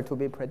dark matter to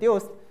be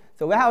produced.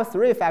 So we have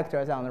three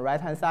factors on the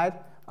right-hand side.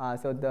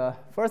 So the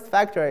first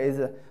factor is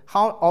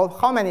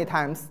how many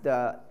times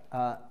the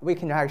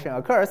weak interaction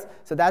occurs.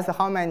 So that's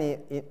how many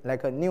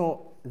nu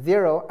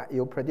 0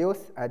 you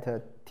produce at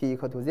t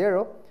equal to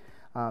 0.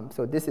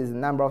 So this is the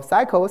number of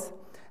cycles.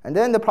 And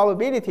then the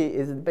probability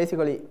is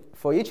basically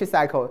for each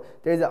cycle,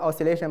 there is an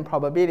oscillation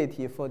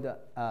probability for the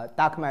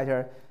dark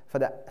matter, for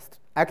the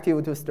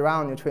active to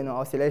sterile neutrino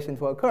oscillation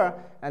to occur,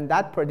 and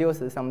that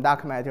produces some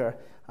dark matter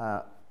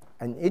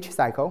in each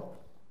cycle.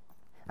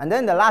 And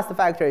then the last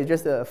factor is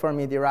just a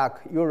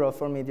Fermi-Dirac,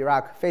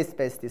 Euro-Fermi-Dirac phase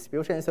space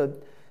distribution. So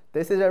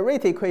this is a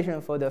rate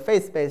equation for the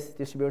phase space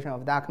distribution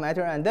of dark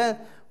matter. And then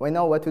we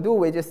know what to do.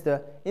 We just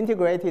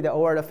integrated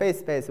over the phase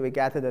space. We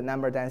get the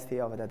number density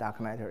of the dark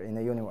matter in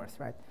the universe,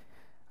 right?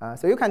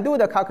 So you can do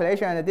the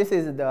calculation. And this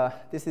is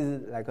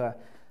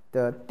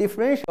the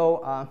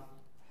differential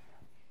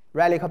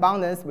Rayleigh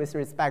abundance with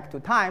respect to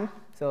time.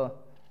 So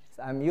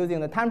So I'm using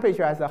the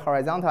temperature as the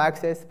horizontal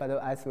axis, but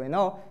as we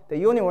know, the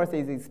universe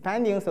is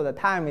expanding, so the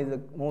time is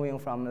moving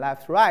from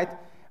left to right.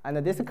 And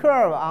this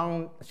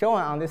curve shown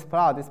on this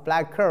plot, this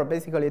black curve,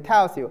 basically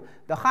tells you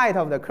the height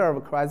of the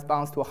curve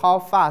corresponds to how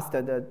fast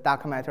the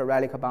dark matter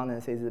radical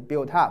abundance is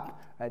built up.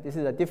 Right? This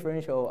is a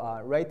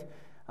differential rate.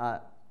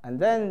 And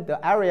then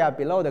the area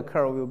below the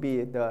curve will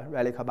be the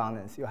radical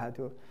abundance. You have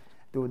to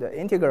do the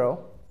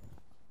integral.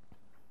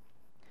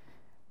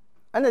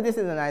 And this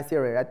is a nice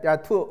theory. Right? There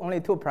are only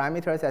two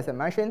parameters, as I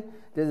mentioned.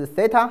 This is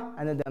theta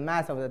and the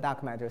mass of the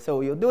dark matter. So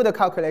you do the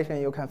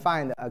calculation, you can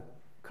find a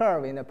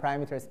curve in the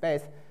parameter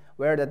space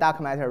where the dark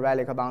matter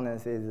radical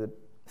abundance is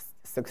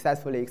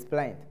successfully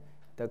explained.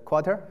 The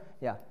quarter,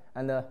 yeah.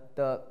 And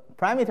the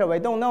parameter we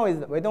don't know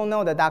is we don't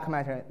know the dark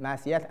matter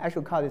mass yet. I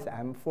should call this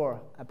M4.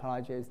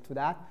 Apologies to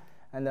that.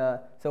 And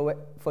so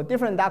for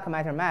different dark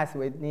matter mass,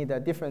 we need a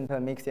different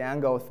mixing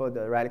angle for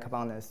the radical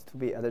abundance to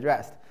be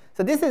addressed.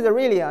 So this is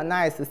really a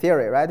nice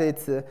theory, right?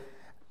 It's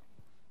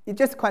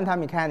just quantum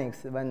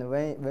mechanics. When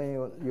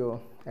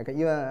you like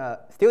even a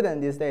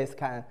student these days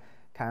can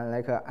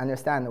like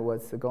understand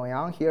what's going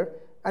on here,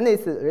 and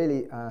it's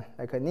really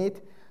like a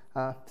neat.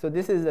 So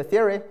this is the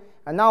theory,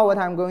 and now what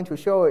I'm going to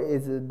show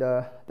is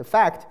the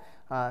fact.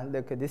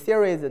 This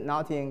theory is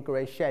not in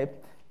great shape.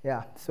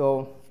 Yeah.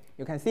 So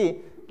you can see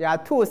there are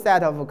two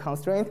sets of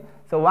constraints.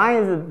 So one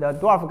is the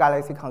dwarf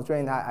galaxy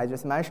constraint I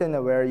just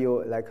mentioned, where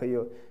you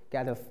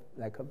get a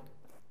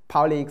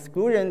Pauli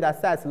exclusion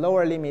that sets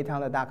lower limit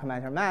on the dark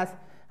matter mass.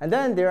 And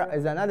then there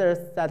is another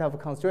set of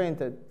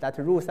constraints that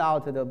rules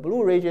out the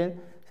blue region.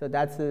 So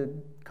that's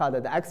called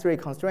the X-ray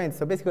constraint.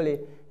 So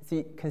basically,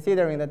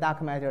 considering the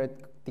dark matter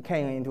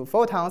decaying into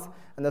photons,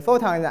 and the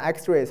photon is an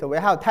X-ray. So we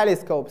have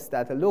telescopes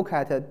that look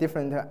at a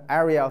different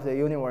area of the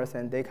universe,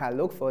 and they can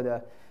look for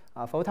the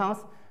photons.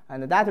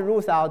 And that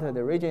rules out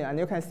the region. And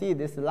you can see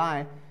this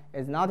line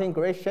is not in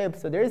great shape.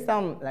 So there is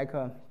some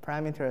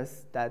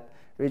parameters that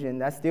region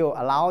that's still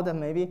allowed,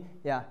 maybe.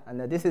 Yeah.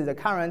 And this is the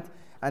current.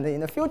 And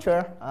in the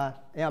future,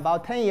 in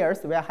about 10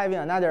 years, we are having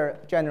another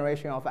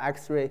generation of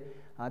X-ray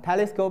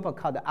telescope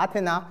called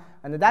Athena,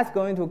 and that's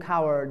going to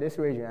cover this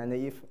region. And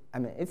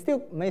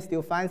it may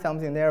still find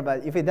something there,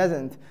 but if it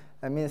doesn't,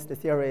 that means the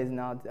theory is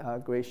not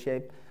great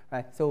shape,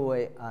 right?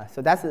 So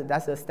so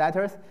that's the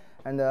status.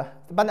 And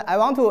but I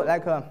want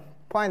to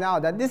point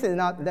out that this is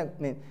not.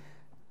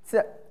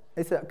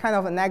 It's a kind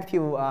of a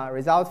negative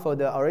result for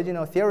the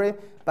original theory.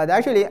 But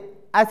actually,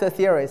 as a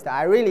theorist,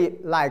 I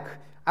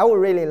would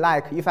really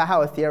like if I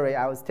have a theory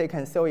I was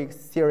taken so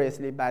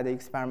seriously by the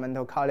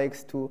experimental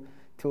colleagues to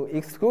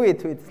exclude it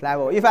to its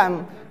level if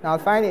I'm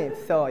not finding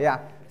it. So yeah,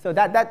 so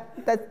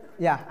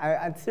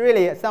it's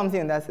really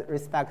something that's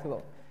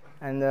respectable,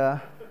 and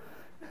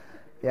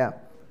yeah.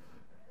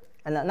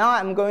 And now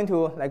I'm going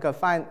to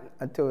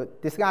to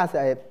discuss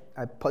a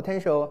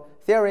potential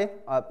theory,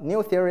 a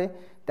new theory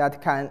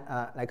that can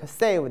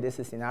save this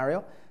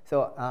scenario.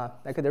 So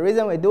the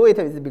reason we do it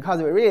is because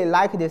we really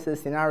like this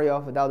scenario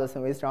of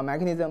Dodson-Weierstrass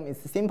mechanism.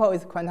 It's simple,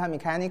 it's quantum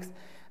mechanics.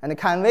 And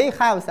can we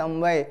have some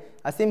way,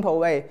 a simple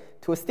way,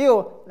 to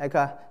still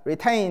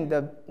retain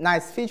the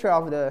nice feature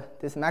of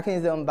this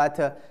mechanism, but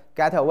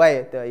get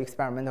away the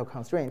experimental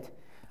constraint?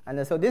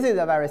 And so this is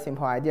a very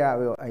simple idea I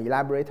will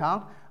elaborate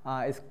on.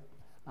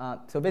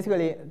 So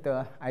basically,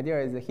 the idea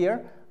is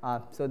here.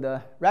 So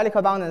the radical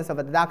abundance of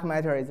the dark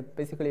matter is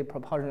basically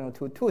proportional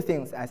to two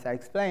things, as I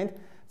explained.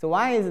 So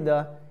one is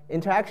the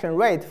interaction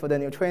rate for the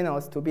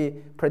neutrinos to be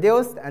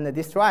produced and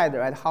destroyed,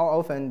 right? How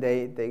often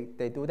they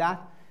do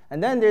that.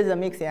 And then there's a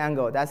mixing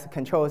angle that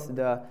controls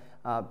the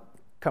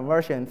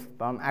conversion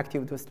from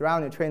active to sterile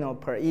neutrino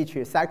per each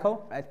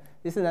cycle, right?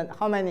 This is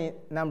how many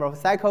number of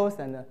cycles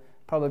and the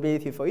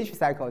probability for each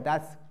cycle.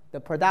 That's the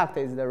product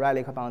is the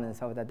radical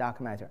abundance of the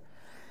dark matter.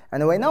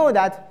 And we know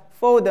that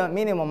for the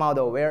minimal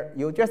model where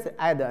you just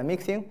add a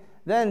mixing,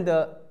 then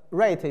the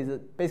rate is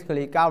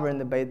basically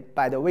governed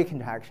by the weak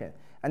interaction.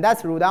 And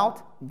that's ruled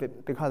out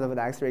because of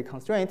the X-ray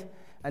constraint.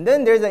 And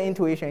then there's an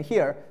intuition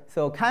here.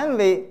 So can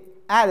we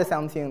add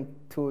something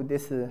to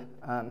this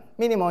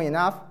minimal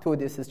enough to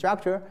this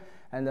structure?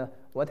 And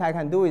what I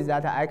can do is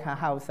that I can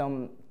have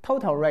some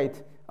total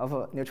rate of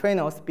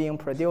neutrinos being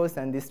produced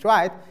and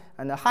destroyed.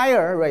 And the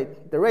higher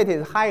rate, the rate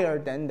is higher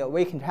than the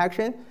weak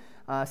interaction.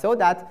 So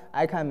that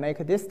I can make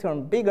this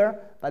term bigger,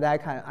 but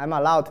I'm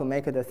allowed to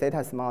make the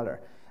theta smaller.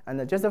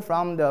 And just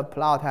from the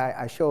plot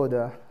I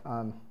showed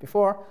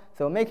before,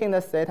 so making the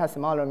theta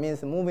smaller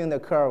means moving the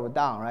curve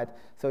down, right?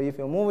 So if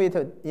you move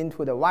it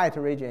into the white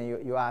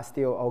region, you are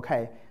still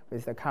OK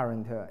with the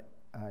current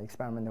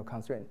experimental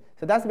constraint.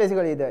 So that's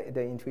basically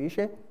the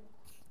intuition.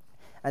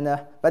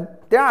 And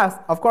but there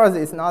are, of course,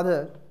 it's not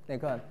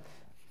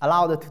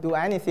allowed to do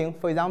anything.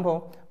 For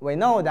example, we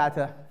know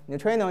that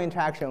neutrino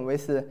interaction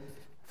with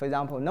for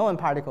example, known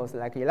particles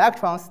like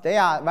electrons, they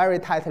are very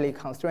tightly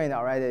constrained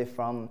already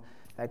from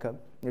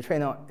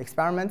neutrino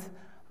experiments.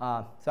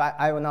 So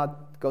I will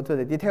not go to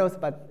the details,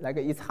 but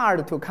it's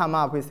hard to come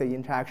up with the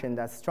interaction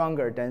that's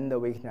stronger than the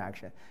weak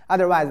interaction.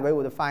 Otherwise, we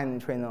would find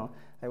neutrino,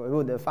 we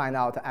would find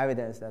out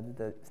evidence that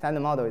the standard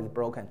model is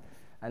broken.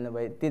 and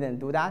we didn't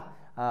do that.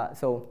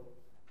 So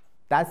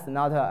that's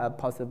not a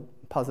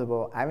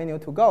possible avenue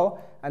to go.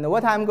 And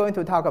what I'm going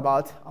to talk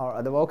about or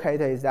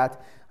advocate is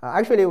that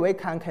actually we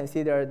can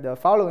consider the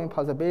following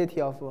possibility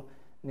of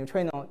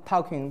neutrino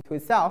talking to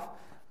itself.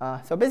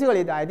 So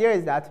basically, the idea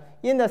is that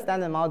in the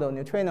standard model,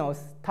 neutrinos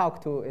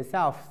talk to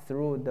itself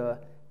through the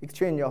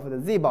exchange of the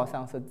Z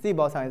boson. So Z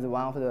boson is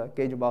one of the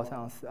gauge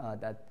bosons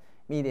that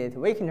mediate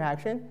weak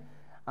interaction.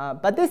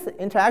 But this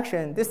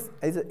interaction, this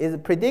is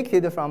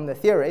predicted from the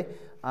theory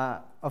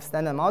of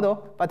standard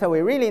model, but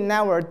we really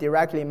never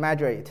directly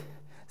measure it.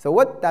 So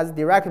what does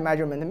direct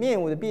measurement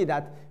mean would be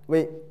that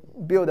we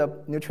build a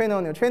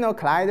neutrino-neutrino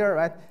collider,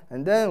 right?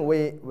 And then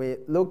we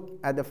look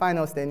at the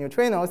final state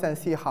neutrinos and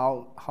see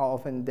how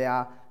often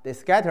they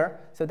scatter.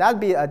 So that'd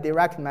be a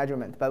direct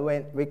measurement, but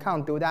we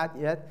can't do that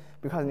yet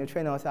because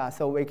neutrinos are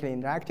so weakly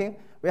interacting.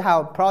 We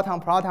have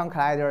proton-proton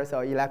colliders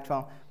or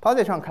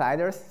electron-positron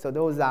colliders, so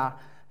those are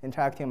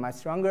interacting much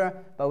stronger,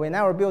 but we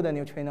never build a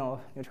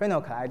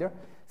neutrino-neutrino collider.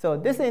 So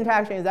this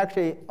interaction is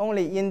actually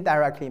only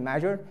indirectly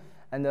measured,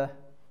 and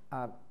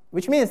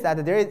which means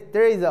that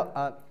there is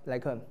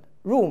a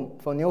room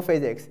for new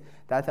physics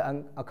that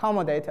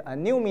accommodate a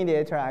new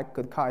mediator. I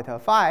could call it a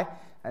phi,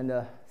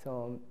 and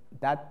so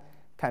that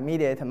can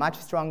mediate a much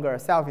stronger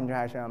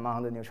self-interaction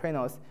among the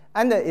neutrinos,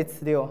 and it's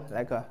still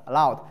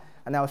allowed.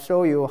 And I'll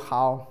show you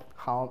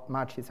how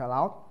much it's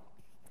allowed.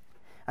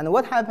 And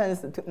what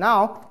happens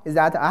now is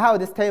that I have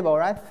this table,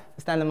 right?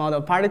 The standard model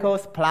of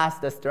particles plus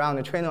the surround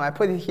neutrino. I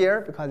put it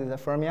here because it's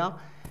a fermion.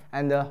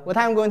 And what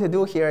I'm going to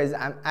do here is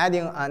I'm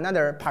adding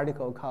another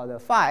particle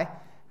called phi.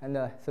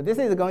 And so this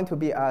is going to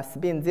be a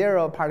spin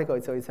 0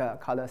 particle. So it's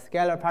called a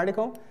scalar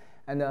particle.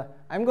 And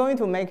I'm going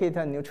to make it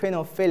a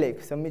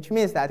neutrinophilic, so which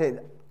means that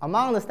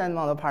among the standard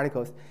model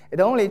particles, it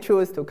only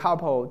chooses to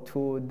couple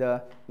to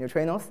the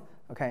neutrinos,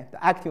 okay,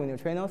 the active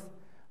neutrinos.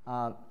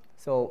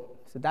 So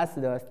that's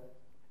the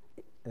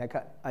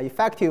a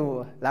effective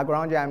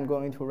Lagrangian I'm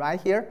going to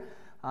write here.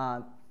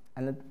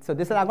 And so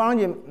this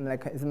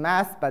Lagrangian is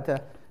mass, but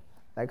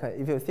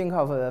if you think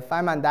of the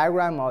Feynman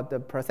diagram or the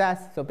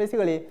process, so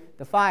basically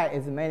the phi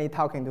is mainly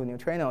talking to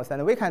neutrinos,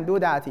 and we can do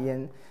that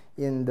in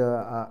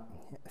the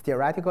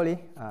theoretically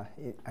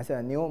as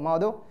a new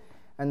model.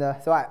 And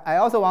so I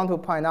also want to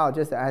point out,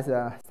 just as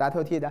a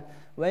subtlety, that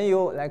when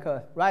you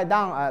write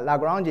down a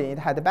Lagrangian, it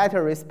had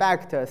better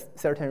respect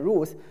certain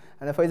rules.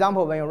 And for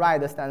example, when you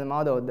write the standard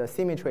model, the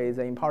symmetry is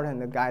an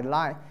important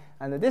guideline.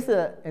 And this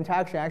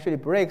interaction actually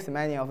breaks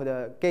many of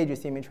the gauge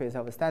symmetries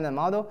of the standard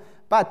model.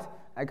 But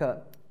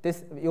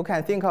this, you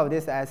can think of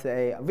this as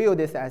view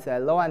this as a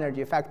low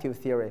energy effective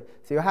theory.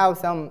 So you have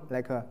some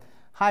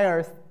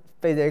higher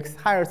physics,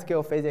 higher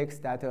scale physics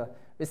that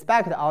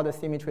respect all the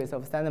symmetries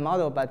of standard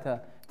model, but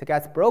it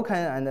gets broken,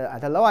 and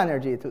at a low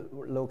energy it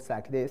looks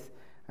like this.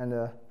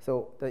 And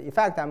so the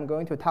effect I'm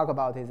going to talk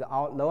about is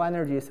all low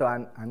energy, so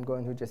I'm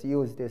going to just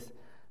use this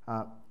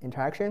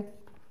interaction.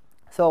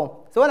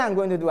 So what I'm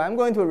going to do, I'm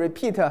going to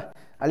repeat a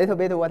little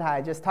bit what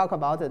I just talked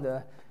about,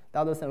 the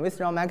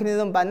Doddleson-Weisstraub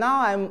mechanism, but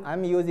now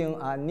I'm using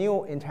a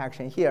new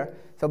interaction here.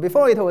 So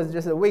before it was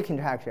just a weak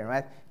interaction,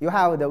 right? You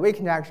have the weak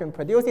interaction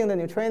producing the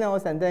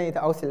neutrinos, and then it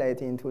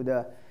oscillates into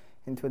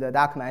the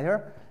dark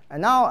matter.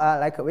 And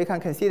now we can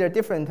consider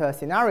different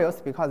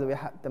scenarios because we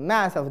have the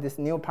mass of this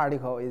new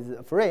particle is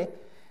free.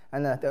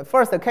 And the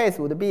first case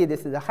would be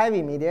this is a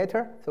heavy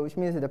mediator, so which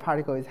means the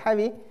particle is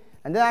heavy.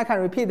 And then I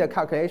can repeat the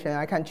calculation.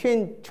 I can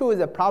choose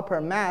the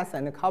proper mass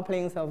and the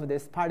couplings of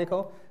this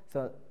particle.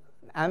 So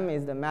m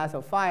is the mass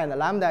of phi, and the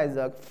lambda is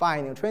the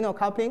phi neutrino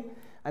coupling.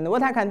 And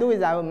what I can do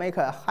is I will make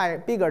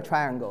a bigger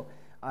triangle,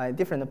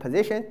 different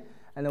position.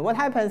 And what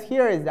happens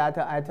here is that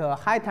at a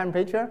high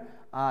temperature,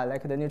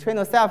 the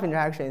neutrino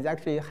self-interaction is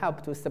actually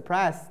help to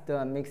suppress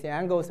the mixing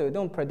angle, so you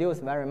don't produce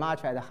very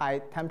much at a high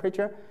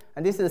temperature.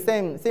 And this is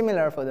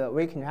similar for the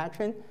weak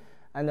interaction.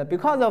 And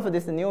because of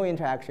this new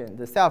interaction,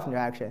 the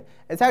self-interaction,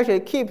 it actually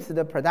keeps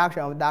the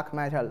production of dark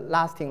matter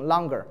lasting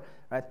longer.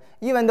 Right?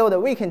 Even though the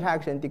weak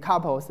interaction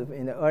decouples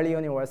in the early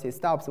universe, it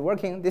stops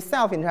working, this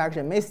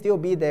self-interaction may still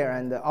be there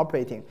and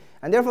operating.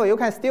 And therefore, you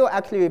can still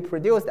actually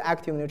produce the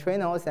active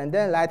neutrinos and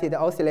then let it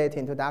oscillate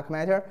into dark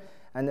matter,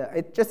 and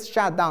it just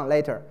shut down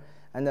later.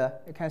 And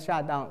it can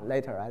shut down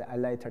later at a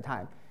later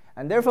time.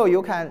 And therefore,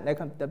 you can,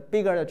 the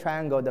bigger the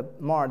triangle, the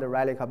more the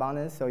relic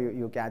abundance, so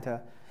you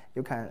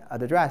can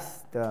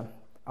address the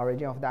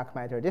origin of dark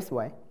matter this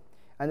way.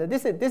 And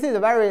this is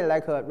very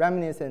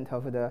reminiscent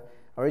of the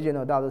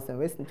original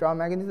Doddleson-Weisstraub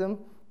mechanism,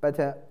 but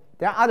there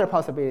are other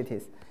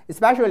possibilities,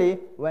 especially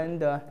when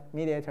the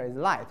mediator is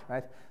light,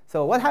 right?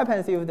 So what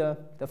happens if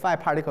the phi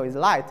particle is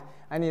light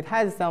and it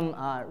has some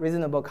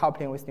reasonable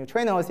coupling with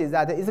neutrinos is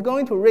that it's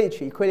going to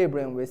reach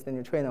equilibrium with the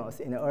neutrinos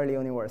in the early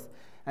universe.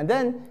 And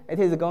then it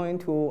is going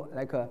to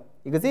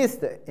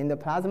exist in the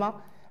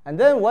plasma. And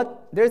then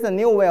there's a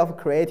new way of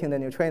creating the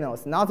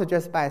neutrinos, not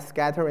just by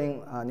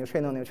scattering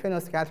neutrino-neutrino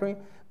scattering,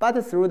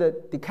 but through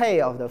the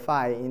decay of the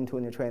phi into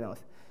neutrinos.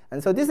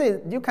 And so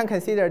you can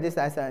consider this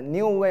as a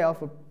new way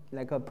of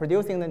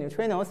producing the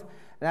neutrinos,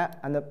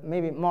 and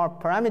maybe more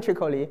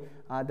parametrically,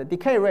 the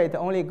decay rate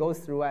only goes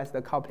through as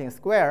the coupling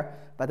square,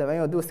 but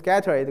when you do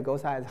scatter, it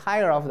goes as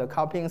higher of the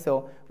coupling,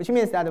 so which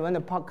means that when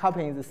the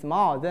coupling is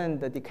small, then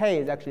the decay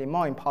is actually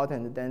more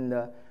important than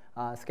the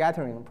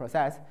scattering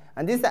process.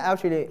 And this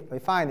actually, we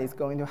find, is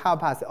going to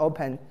help us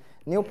open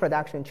new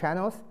production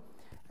channels.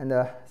 And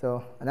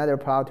so another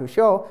plot to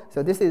show.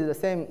 So this is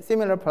the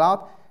similar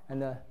plot.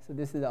 And so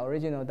this is the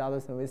original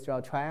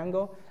Dodson-Weierstrass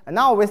triangle. And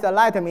now with the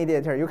light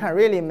mediator, you can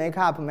really make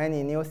up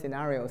many new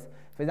scenarios.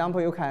 For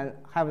example, you can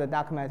have the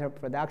dark matter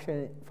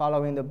production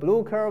following the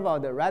blue curve or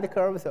the red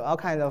curve. So all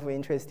kinds of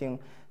interesting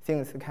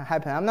things can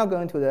happen. I'm not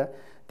going to the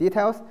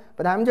details,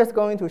 but I'm just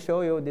going to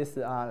show you this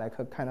like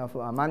a kind of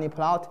money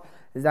plot.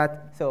 Is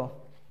that so?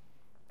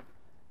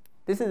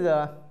 This is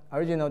the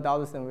original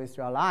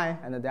Dodson-Weierstrass line,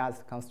 and there's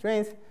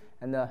constraints.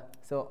 And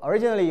so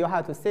originally, you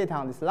have to sit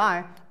on this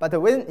line. But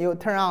when you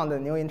turn on the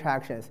new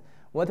interactions,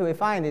 what we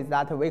find is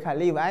that we can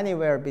live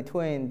anywhere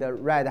between the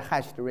red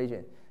hashed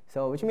region.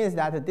 So which means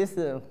that this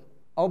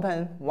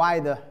open,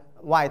 wide,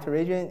 white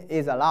region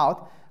is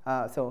allowed.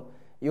 So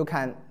you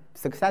can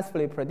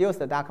successfully produce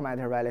the dark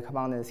matter relic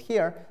abundance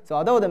here. So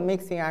although the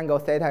mixing angle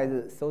theta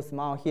is so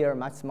small here,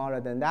 much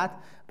smaller than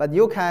that, but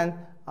you can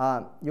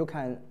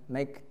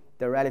make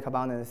the relic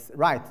abundance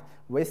right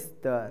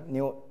with the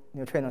new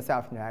neutrino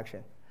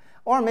self-interaction.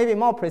 Or maybe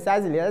more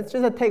precisely, let's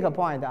just take a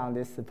point on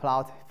this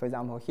plot, for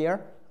example,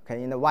 here,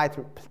 okay, in the white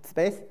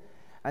space.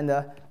 And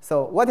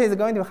so what is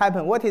going to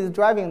happen, what is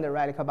driving the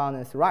relic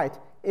abundance right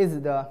is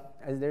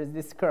there's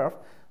this curve.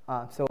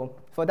 So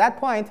for that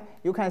point,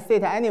 you can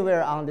sit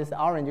anywhere on this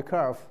orange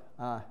curve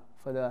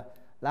for the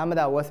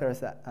lambda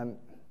versus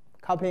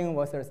coupling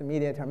versus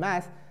mediator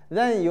mass.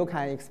 Then you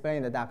can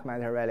explain the dark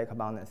matter relic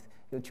abundance.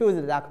 You choose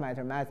the dark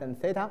matter mass and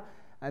theta,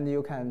 and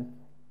you can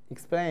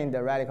explain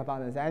the relic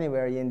abundance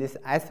anywhere in this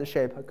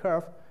S-shaped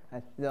curve.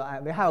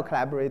 So we have a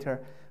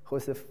collaborator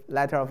whose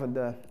letter of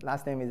the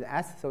last name is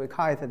S, so we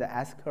call it the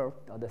S curve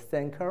or the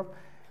Sen curve.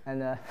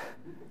 And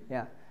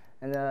yeah,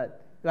 and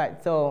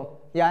right. So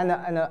yeah,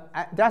 and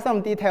there are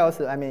some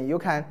details. I mean, you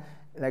can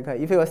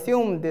if you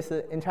assume these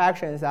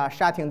interactions are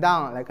shutting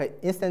down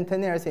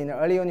instantaneously in the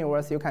early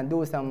universe, you can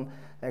do some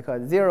a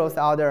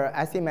zeroth order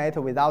estimate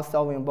without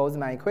solving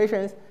Boltzmann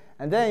equations.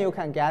 And then you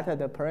can get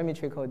the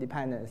parametrical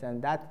dependence,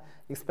 and that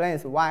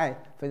explains why,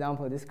 for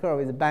example, this curve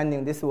is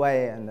bending this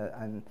way and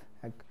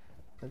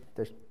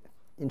the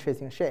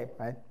interesting shape,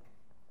 right?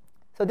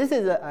 So this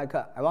is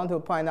I want to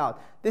point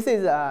out, this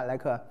is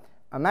a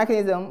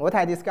mechanism. What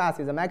I discussed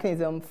is a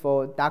mechanism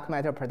for dark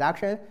matter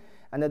production,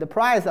 and the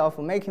price of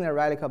making the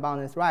relic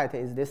abundance right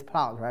is this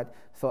plot, right?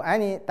 So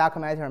any dark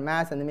matter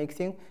mass and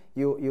mixing,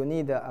 you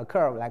need a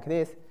curve like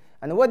this.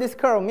 And what this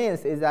curve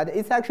means is that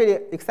it's actually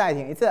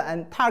exciting. It's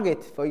a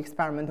target for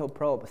experimental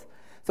probes.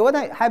 So what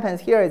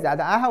happens here is that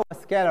I have a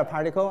scalar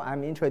particle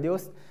I'm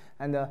introduced,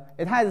 and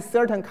it has a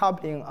certain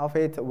coupling of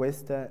it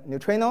with the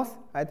neutrinos,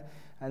 right?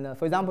 And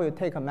for example, you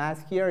take a mass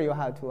here, you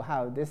have to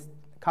have this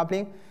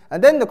coupling.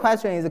 And then the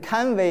question is,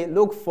 can we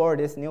look for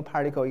this new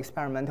particle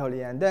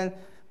experimentally and then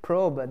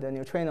probe the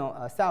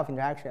neutrino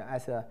self-interaction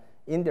as an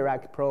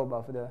indirect probe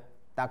of the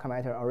dark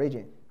matter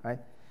origin, right?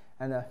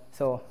 And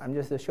so I'm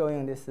just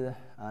showing this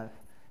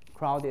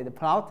crowded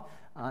plot.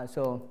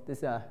 So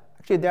this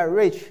actually there are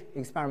rich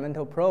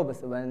experimental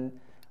probes when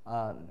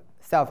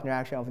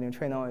self-interaction of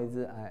neutrino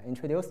is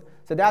introduced.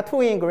 So there are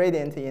two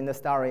ingredients in the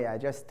story I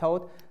just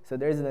told. So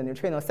there is the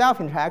neutrino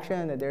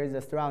self-interaction, and there is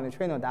the strong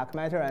neutrino dark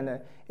matter, and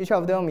each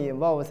of them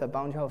involves a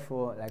bunch of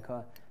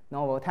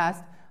novel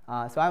tests.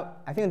 So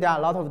I think there are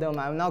a lot of them.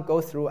 I will not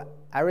go through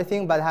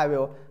everything, but I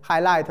will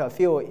highlight a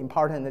few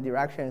important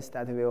directions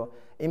that will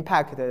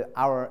impact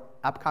our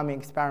upcoming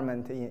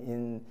experiment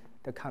in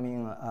the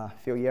coming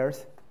few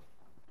years.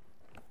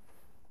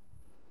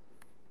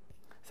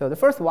 So the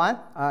first one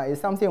is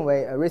something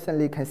we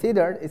recently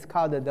considered. It's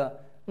called the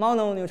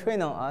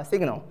mono-neutrino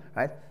signal,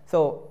 right?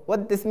 So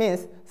what this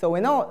means, so we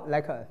know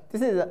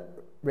this is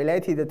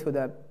related to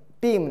the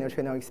beam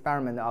neutrino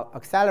experiment, or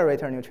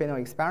accelerator neutrino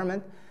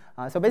experiment.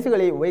 So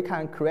basically, we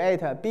can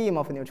create a beam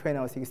of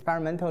neutrinos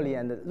experimentally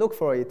and look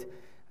for it.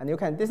 And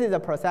this is a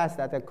process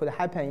that could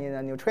happen in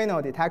a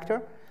neutrino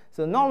detector.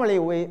 So normally,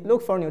 we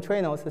look for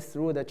neutrinos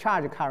through the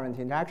charge current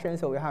interaction.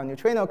 So we have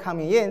neutrino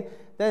coming in,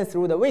 then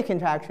through the weak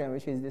interaction,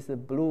 which is this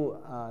blue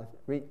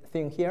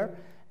thing here,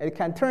 it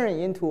can turn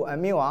into a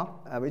muon,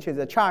 which is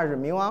a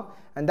charged muon.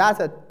 And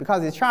that's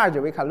because it's charged,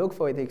 we can look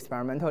for it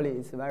experimentally.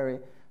 It's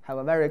have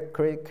a very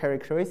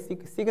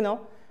characteristic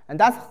signal. And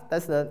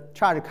that's the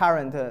charge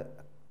current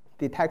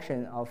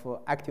detection of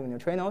active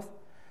neutrinos.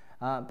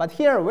 But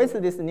here, with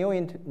this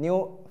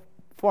new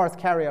force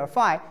carrier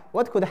phi,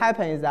 what could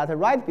happen is that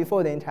right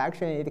before the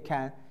interaction, it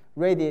can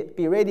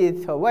be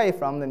radiated away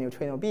from the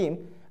neutrino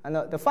beam. And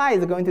the phi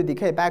is going to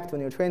decay back to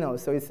neutrinos,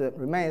 so it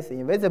remains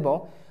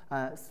invisible.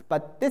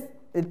 But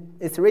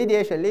its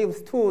radiation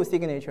leaves two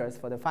signatures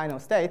for the final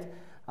state.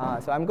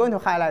 So I'm going to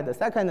highlight the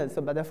second.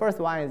 But the first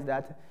one is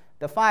that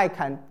the phi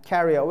can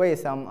carry away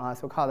some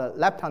so-called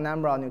lepton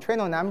number or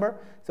neutrino number.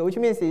 So which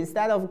means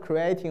instead of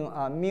creating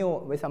a mu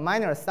with a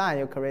minor sign,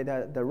 you create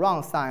the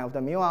wrong sign of the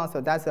muon.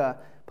 So that's a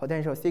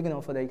potential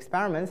signal for the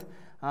experiments.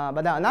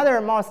 But another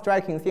more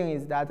striking thing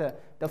is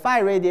that the phi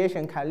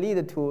radiation can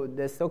lead to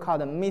the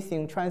so-called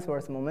missing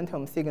transverse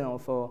momentum signal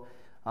for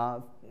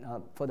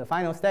the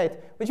final state,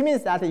 which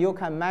means that you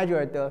can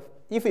measure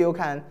if you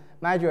can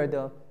measure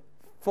the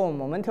full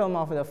momentum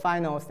of the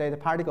final state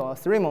particle, or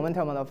 3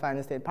 momentum of the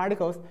final state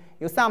particles,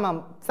 you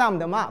sum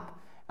them up.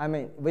 I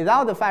mean,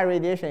 without the phi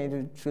radiation,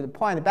 it should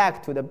point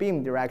back to the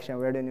beam direction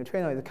where the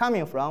neutrino is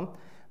coming from.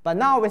 But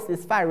now with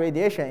this phi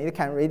radiation, it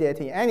can radiate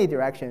in any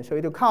direction, so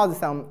it will cause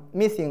some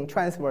missing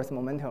transverse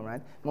momentum,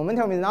 right?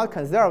 Momentum is not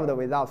conserved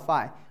without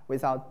phi,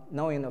 without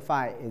knowing the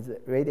phi is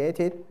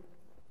radiated.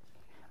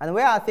 And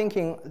we are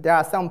thinking there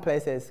are some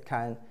places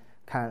can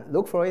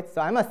look for it.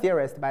 So I'm a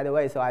theorist, by the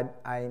way, so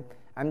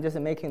I'm just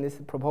making this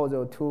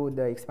proposal to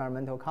the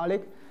experimental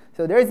colleague.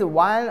 So there is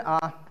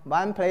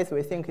one place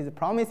we think is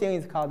promising.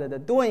 It's called the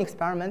Duan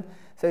experiment.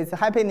 So it's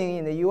happening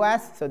in the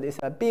US. So this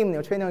beam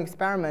neutrino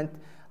experiment,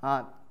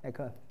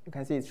 you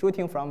can see it's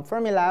shooting from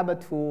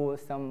Fermilab to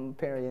some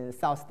period in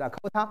South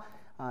Dakota.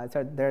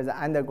 So there's an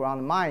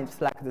underground mine,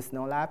 just like the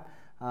Snow Lab.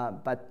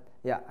 But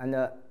yeah,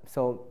 and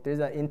so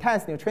there's an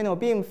intense neutrino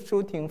beam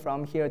shooting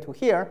from here to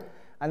here.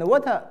 And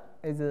what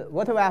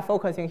we are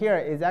focusing here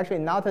is actually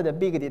not the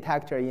big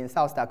detector in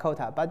South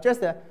Dakota, but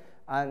just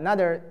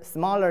another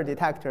smaller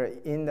detector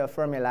in the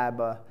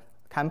Fermilab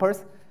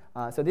campus.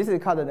 So this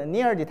is called the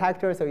near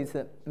detector. So it's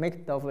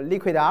made of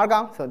liquid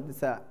argon. So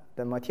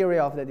the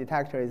material of the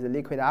detector is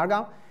liquid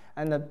argon.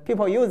 And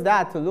people use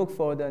that to look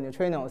for the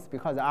neutrinos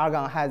because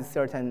argon has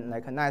certain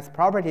nice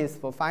properties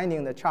for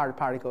finding the charged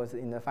particles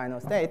in the final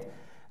state.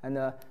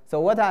 And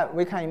so what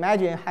we can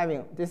imagine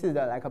having, this is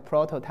a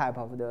prototype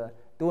of the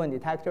Duan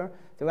detector.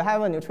 So we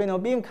have a neutrino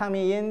beam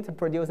coming in to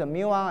produce a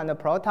muon and a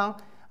proton.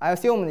 I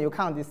assume you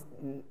can't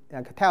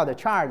tell the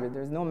charge.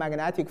 There's no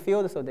magnetic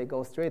field, so they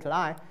go straight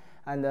line.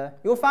 And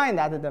you'll find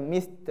that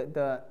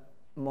the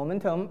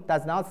momentum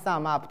does not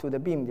sum up to the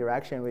beam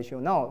direction, which you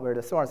know where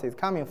the source is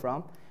coming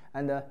from.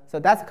 And so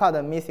that's called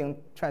a missing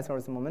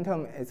transverse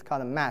momentum. It's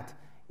called a MAT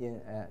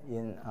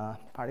in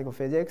particle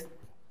physics.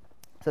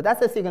 So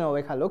that's the signal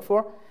we can look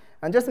for.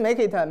 And just to make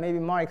it maybe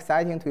more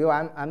exciting to you,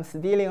 I'm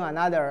stealing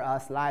another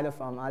slide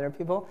from other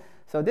people.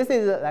 So this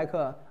is like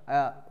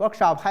a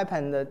workshop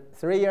happened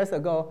 3 years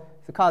ago.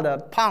 It's called a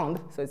POUND.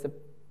 So it's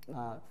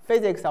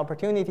physics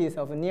opportunities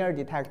of near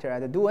detector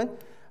at Duan.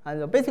 And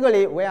so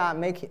basically, we are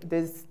making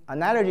this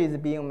analogy is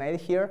being made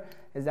here.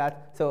 Is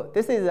that so?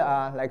 This is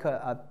like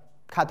a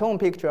cartoon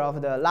picture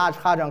of the Large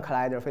Hadron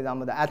Collider, for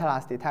example, the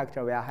Atlas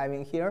detector we are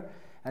having here.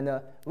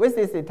 And with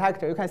this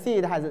detector, you can see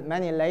it has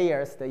many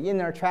layers: the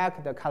inner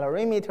track, the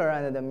calorimeter,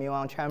 and the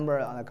muon chamber,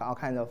 all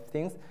kinds of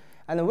things.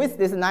 And with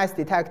this nice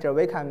detector,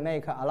 we can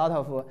make a lot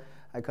of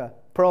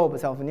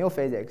probes of new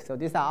physics. So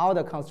these are all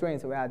the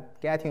constraints we are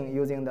getting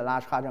using the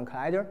Large Hadron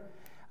Collider.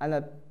 And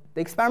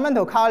the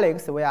experimental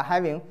colleagues we are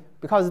having,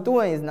 because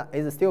Duan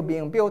is still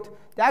being built,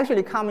 they're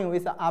actually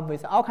coming up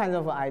with all kinds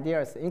of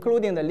ideas,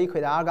 including the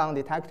liquid argon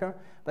detector.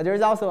 But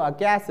there's also a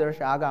gaseous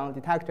argon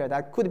detector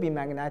that could be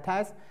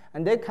magnetized.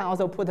 And they can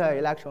also put an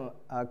electron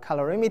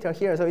calorimeter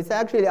here. So it's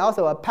actually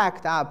also a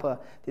packed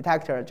up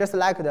detector, just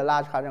like the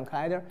Large Hadron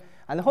Collider.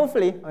 And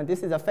hopefully,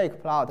 this is a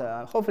fake plot,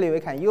 hopefully we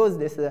can use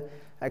this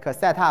a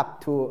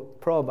setup to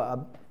probe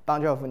a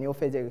bunch of new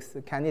physics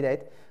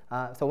candidates.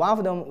 So one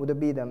of them would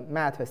be the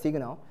MAT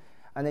signal.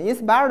 And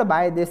inspired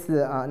by this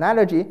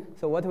analogy,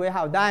 so what we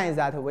have done is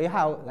that we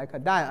have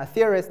done a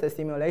theorist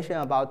simulation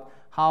about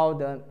how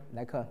the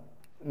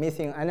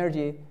missing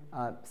energy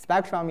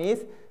spectrum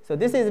is. So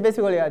this is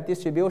basically a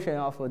distribution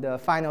of the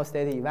final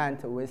state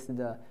event with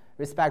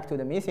respect to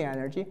the missing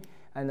energy.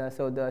 And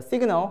so the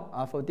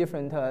signal for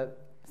different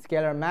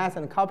scalar mass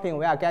and coupling,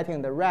 we are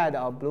getting the red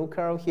or blue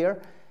curve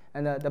here.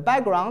 And the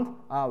background,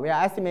 we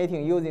are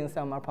estimating using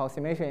some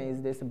approximation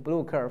is this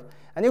blue curve.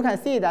 And you can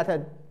see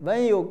that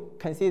when you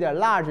consider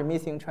large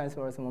missing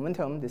transverse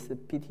momentum, this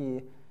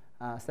PT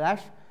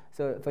slash,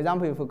 so for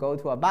example, if you go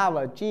to above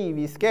a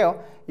GeV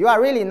scale, you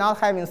are really not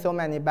having so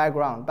many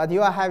background, but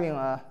you are having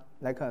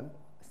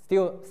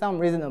still some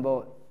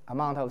reasonable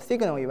amount of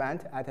signal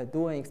event at a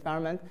Duan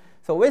experiment.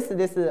 So with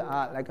this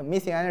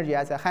missing energy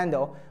as a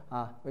handle,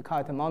 we call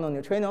it a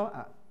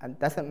mono-neutrino, and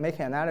that's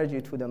making an analogy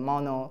to the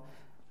mono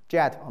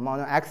jet or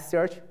mono X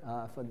search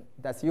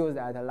that's used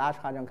at a Large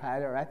Hadron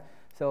Collider, right?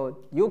 So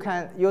you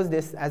can use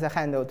this as a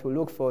handle to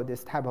look for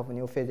this type of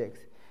new physics.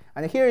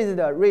 And here is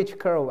the rich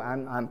curve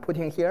I'm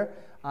putting here.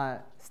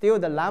 Still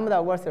the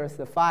lambda versus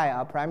the phi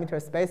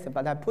parameter space,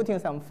 but I'm putting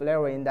some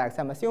flavor index.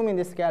 I'm assuming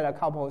this scalar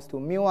couples to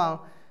muon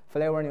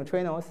flavor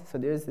neutrinos. So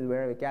this is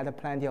where we get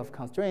plenty of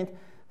constraint.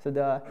 So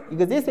the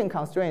existing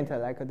constraint,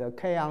 like the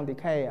k-on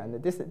decay,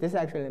 and this is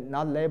actually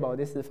not labeled.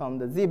 This is from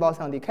the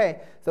Z-boson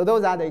decay. So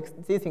those are the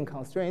existing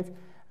constraints.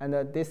 And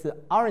this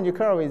orange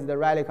curve is the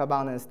relic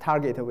abundance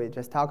target we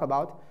just talked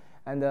about.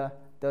 And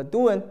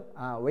duon,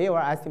 we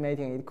were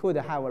estimating it could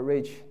have a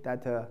reach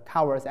that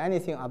covers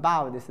anything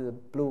above this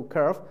blue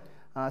curve.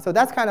 So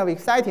that's kind of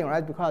exciting,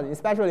 right? Because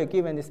especially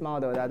given this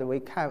model that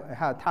we have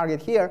a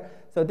target here,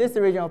 so this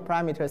region of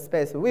parameter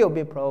space will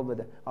be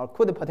probed or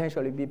could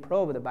potentially be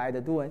probed by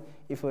the duon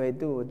if they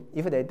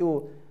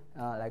do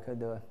like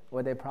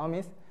what they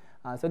promise.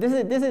 So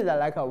this is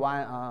like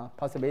one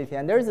possibility,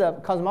 and there's a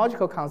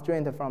cosmological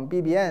constraint from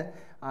BBN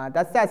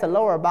that sets a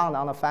lower bound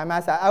on the phi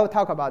mass. I will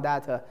talk about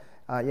that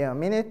in a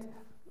minute.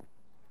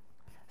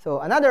 So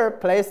another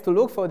place to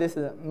look for this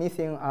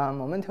missing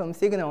momentum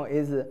signal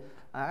is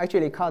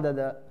actually called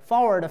the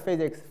forward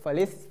physics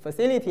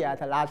facility at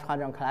a Large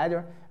Hadron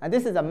Collider. And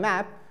this is a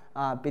map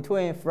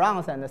between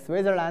France and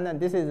Switzerland, and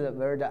this is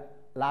where the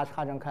Large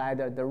Hadron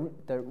Collider,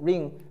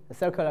 the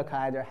circular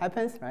collider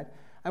happens, right?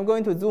 I'm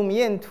going to zoom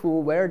in to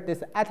where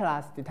this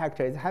Atlas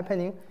detector is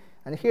happening.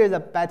 And here's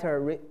a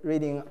better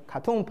reading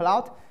cartoon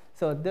plot.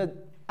 So the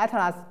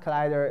Atlas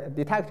collider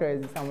detector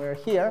is somewhere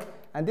here.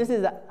 And this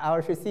is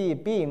our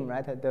RCC beam,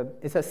 right?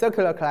 It's a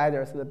circular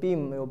collider, so the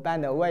beam will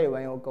bend away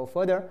when you go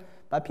further.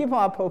 But people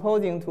are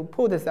proposing to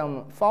put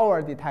some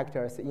forward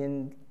detectors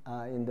in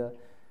the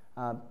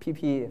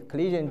PP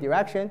collision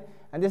direction.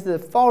 And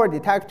this forward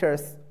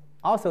detectors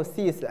also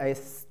sees a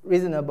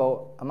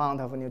reasonable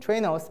amount of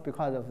neutrinos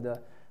because of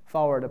the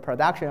forward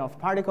production of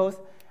particles.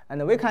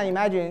 And we can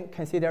imagine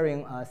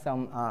considering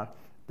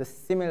the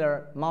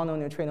similar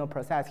mononeutrino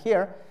process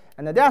here.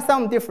 And there are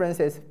some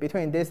differences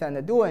between this and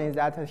the duon is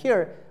that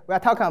here we are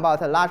talking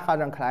about a Large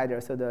Hadron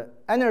Collider. So the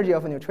energy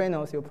of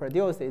neutrinos you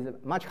produce is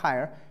much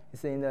higher.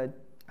 It's in the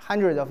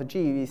hundreds of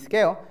GeV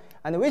scale.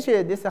 And which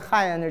these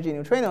high energy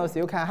neutrinos,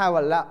 you can have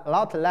a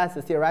lot less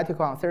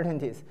theoretical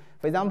uncertainties.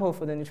 For example,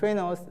 for the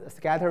neutrinos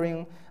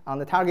scattering on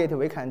the target,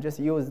 we can just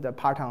use the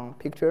parton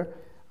picture,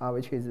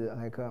 which is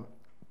like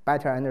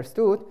better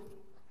understood.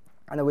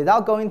 And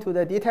without going to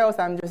the details,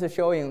 I'm just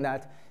showing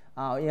that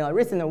in a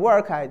recent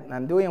work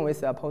I'm doing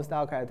with a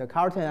postdoc at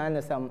Carlton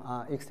and some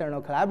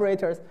external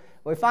collaborators,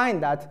 we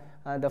find that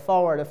the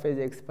forward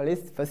physics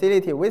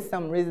facility with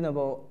some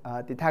reasonable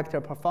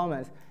detector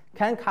performance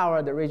can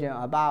cover the region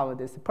above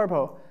this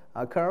purple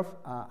curve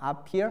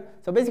up here.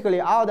 So basically,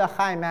 all the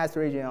high mass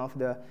region of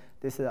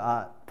this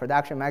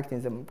production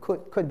mechanism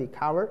could be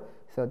covered.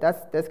 So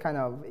that's kind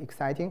of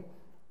exciting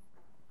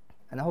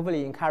and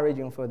hopefully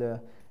encouraging for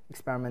the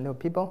experimental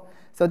people.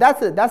 So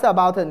that's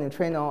about the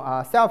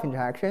neutrino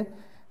self-interaction.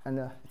 And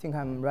I think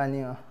I'm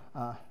running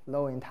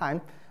low in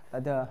time,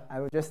 but I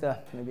will just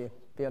maybe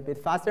be a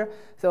bit faster.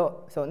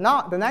 So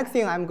now the next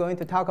thing I'm going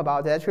to talk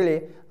about is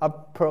actually a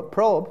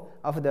probe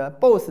of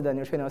both the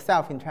neutrino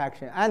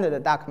self-interaction and the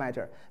dark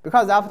matter.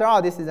 Because after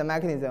all, this is a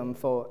mechanism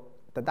for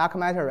the dark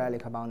matter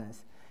relic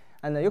abundance.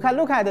 And you can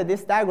look at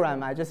this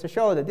diagram I just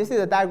showed. This is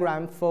a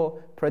diagram for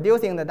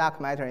producing the dark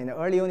matter in the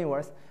early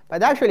universe.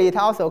 But actually, it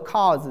also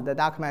caused the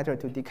dark matter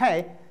to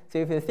decay. So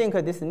if you think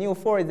this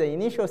nu4 is the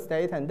initial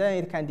state, and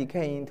then it can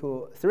decay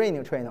into 3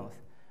 neutrinos.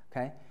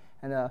 Okay?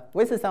 And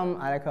with some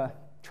like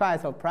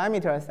choice of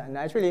parameters, and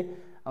actually,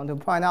 I want to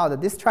point out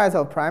that this choice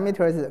of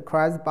parameters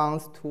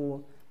corresponds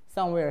to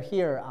somewhere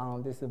here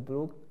on this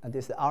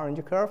this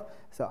orange curve,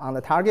 so on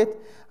the target.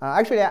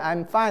 Actually,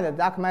 I find that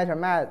dark matter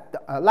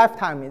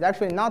lifetime is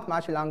actually not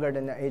much longer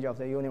than the age of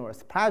the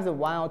universe, perhaps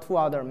 1 or 2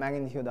 order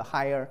magnitude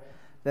higher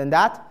than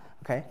that.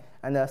 Okay,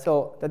 and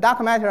so the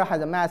dark matter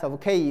has a mass of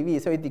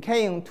keV, so it's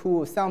decaying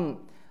to some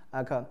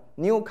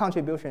new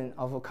contribution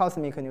of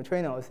cosmic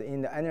neutrinos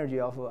in the energy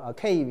of a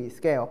keV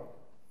scale.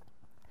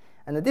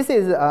 And this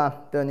is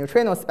the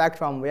neutrino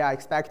spectrum we are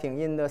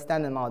expecting in the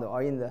standard model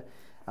or in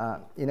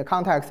the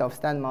context of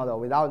standard model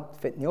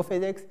without new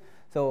physics.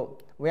 So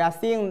we are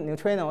seeing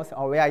neutrinos,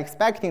 or we are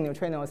expecting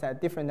neutrinos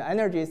at different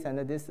energies, and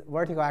this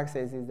vertical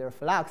axis is their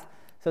flux.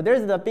 So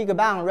there's the Big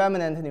Bang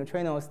remnant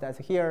neutrinos that's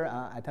here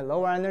at a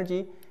lower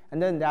energy.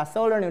 And then there are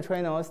solar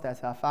neutrinos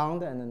that are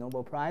found and the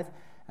Nobel Prize.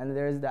 And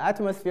there's the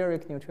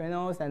atmospheric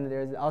neutrinos, and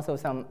there's also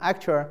some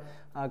actual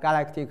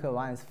galactic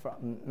ones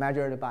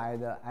measured by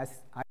the ice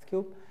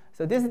cube.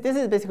 So this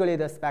is basically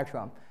the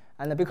spectrum.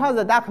 And because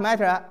the dark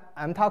matter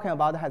I'm talking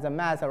about has a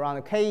mass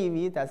around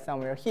keV, that's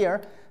somewhere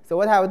here. So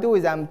what I will do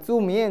is I'm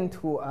zooming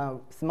into a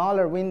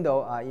smaller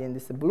window in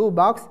this blue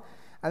box,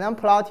 and I'm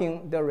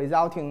plotting the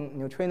resulting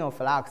neutrino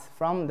flux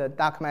from the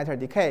dark matter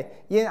decay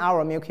in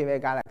our Milky Way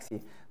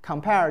galaxy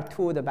compared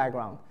to the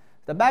background.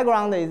 The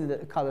background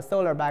is called the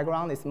solar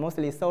background. It's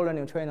mostly solar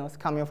neutrinos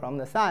coming from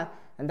the sun,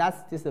 and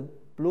that's this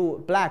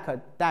black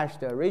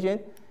dashed region.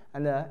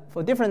 And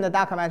for different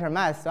dark matter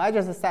mass, so I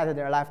just set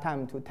their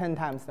lifetime to 10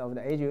 times of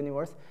the age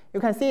universe.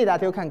 You can see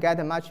that you can get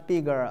a much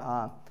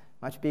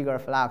bigger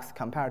flux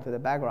compared to the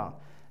background.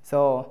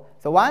 So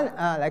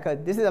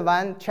this is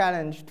one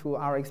challenge to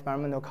our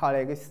experimental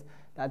colleagues,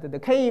 that the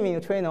keV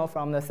neutrino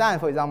from the sun,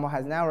 for example,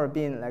 has never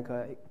been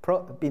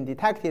been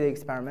detected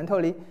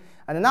experimentally.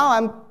 And now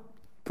I'm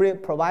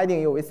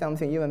providing you with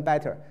something even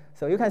better.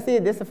 So you can see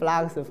this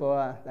flux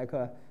for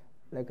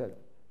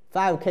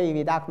 5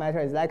 keV dark matter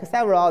is like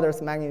several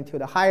orders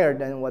magnitude higher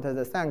than what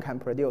the sun can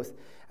produce.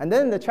 And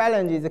then the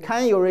challenge is,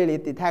 can you really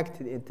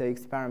detect it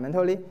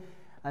experimentally?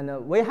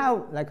 And we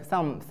have like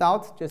some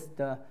thoughts, just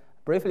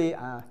briefly,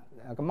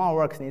 like more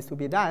work needs to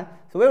be done.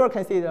 So we were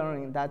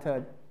considering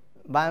that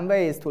one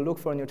way is to look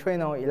for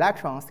neutrino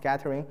electron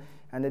scattering,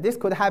 and this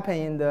could happen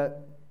in the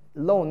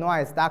low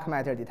noise dark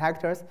matter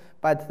detectors,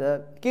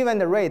 but given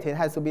the rate, it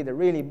has to be the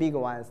really big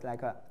ones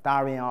like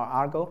Darwin or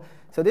Argo.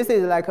 So this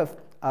is like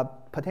a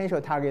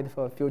potential target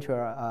for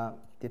future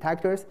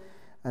detectors.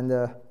 And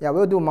yeah,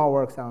 we'll do more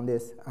works on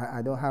this.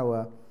 I don't have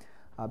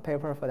a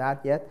paper for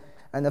that yet.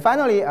 And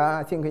finally,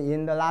 I think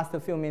in the last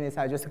few minutes,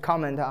 I just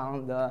comment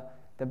on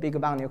the big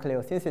bang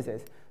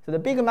nucleosynthesis. So the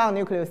big bang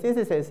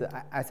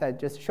nucleosynthesis, as I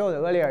just showed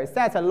earlier, it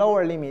sets a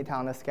lower limit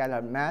on the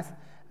scalar mass.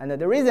 And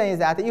the reason is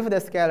that if the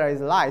scalar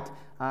is light,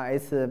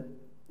 it's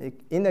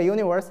in the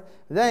universe,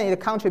 then it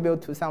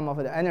contributes to some of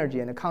the energy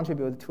and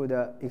contribute to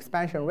the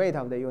expansion rate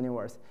of the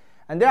universe.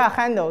 And there are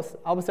handles,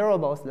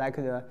 observables, like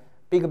the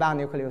big bang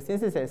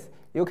nucleosynthesis.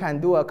 You can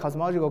do a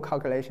cosmological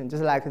calculation,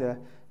 just like the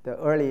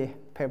early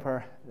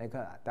paper, like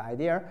the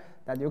idea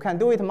that you can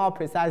do it more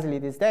precisely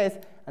these days.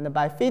 And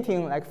by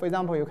fitting, like for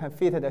example, you can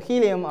fit the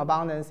helium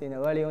abundance in the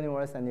early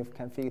universe, and you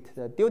can fit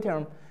the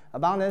deuterium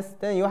abundance,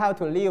 then you have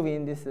to live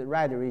in this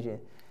red region.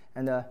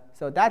 And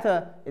so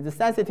that is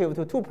sensitive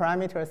to 2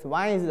 parameters.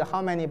 One is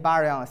how many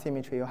baryon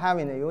symmetry you have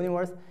in the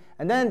universe,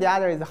 and then the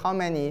other is how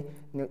many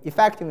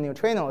effective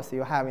neutrinos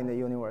you have in the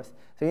universe.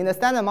 So in the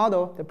standard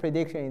model, the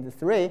prediction is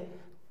 3.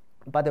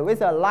 But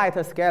with a light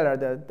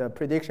scalar, the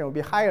prediction will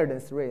be higher than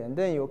 3, and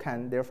then you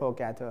can therefore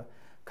get a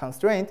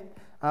constraint.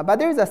 But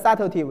there is a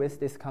subtlety with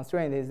this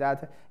constraint, is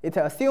that it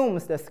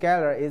assumes the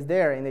scalar is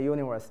there in the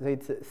universe, so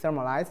it's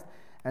thermalized.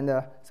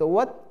 And so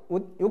what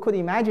you could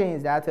imagine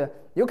is that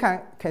you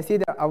can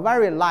consider a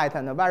very light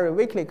and a very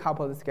weakly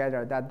coupled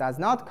scalar that does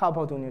not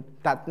couple to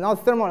that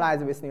not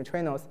thermalize with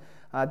neutrinos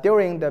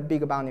during the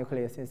big bang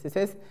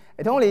nucleosynthesis.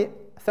 It only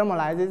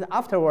thermalizes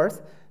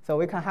afterwards. So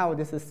we can have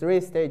this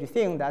 3-stage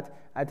thing that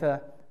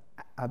at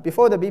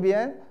before the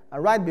BBN,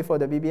 right before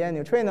the BBN,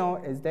 neutrino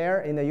is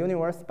there in the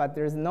universe, but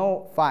there's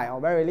no phi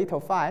or very little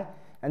phi.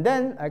 And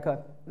then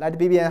let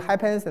BBN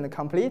happens and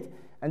complete,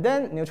 and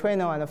then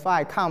neutrino and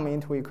phi come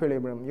into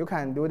equilibrium. You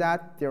can do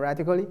that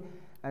theoretically.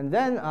 And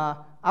then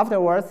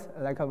afterwards,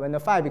 like when the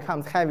phi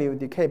becomes heavy, you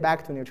decay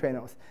back to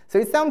neutrinos. So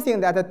it's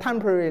something that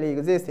temporarily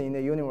exists in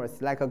the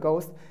universe, like a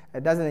ghost.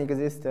 It doesn't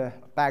exist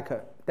back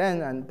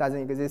then and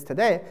doesn't exist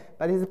today,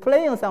 but it's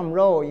playing some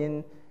role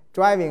in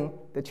driving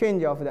the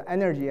change of the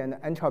energy and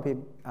entropy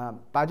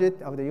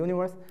budget of the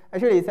universe.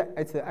 Actually,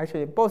 it's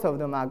actually both of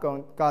them are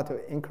got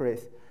to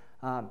increase.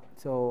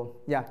 So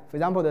yeah, for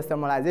example, the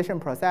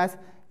thermalization process,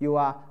 you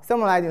are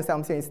thermalizing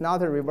something, it's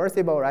not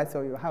reversible, right?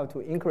 So you have to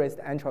increase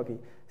the entropy.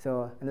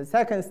 So in the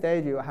second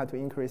stage, you have to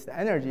increase the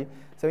energy.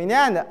 So in the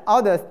end,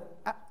 all the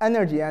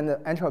energy and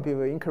the entropy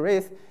will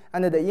increase,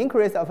 and the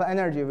increase of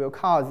energy will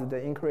cause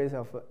the increase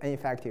of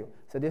ineffective.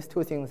 So these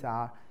 2 things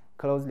are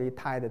closely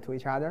tied to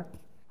each other.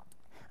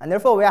 And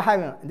therefore, we are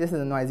having, this is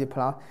a noisy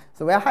plot.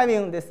 So we are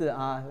having this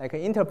like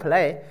an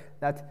interplay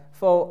that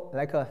for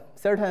like a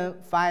certain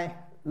phi,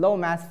 low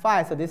mass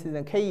phi, so this is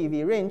a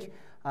KeV range,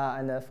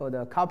 and for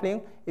the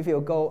coupling, if you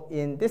go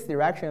in this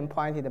direction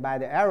pointed by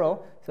the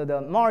arrow, so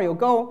the more you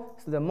go,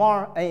 so the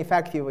more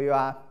ineffective you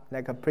are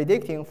like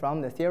predicting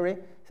from the theory.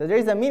 So there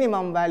is a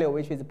minimum value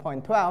which is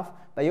 0.12,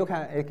 but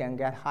it can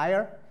get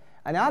higher.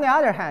 And on the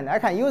other hand, I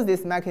can use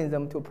this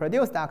mechanism to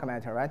produce dark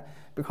matter, right?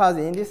 Because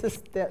in this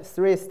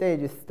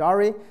 3-stage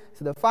story,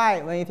 so the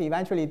phi, when it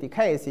eventually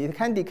decays, it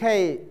can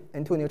decay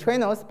into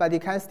neutrinos, but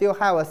it can still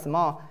have a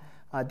small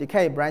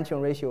decay branching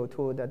ratio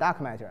to the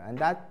dark matter. And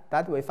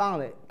that we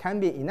found it can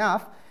be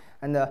enough.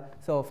 And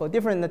so for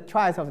different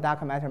tries of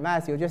dark matter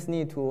mass, you just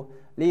need to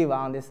live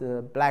on this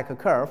black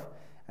curve.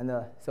 And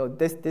so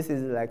this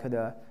is like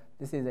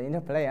this is the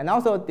interplay. And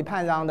also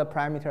depends on the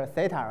parameter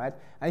theta, right?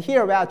 And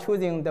here we are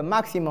choosing the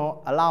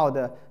maximal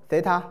allowed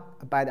theta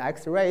by the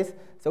X-rays.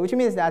 So which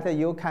means that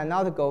you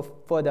cannot go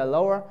further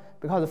lower,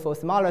 because for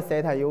smaller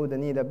theta, you would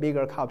need a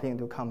bigger coupling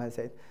to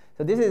compensate.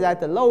 So this is at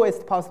the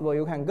lowest possible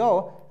you can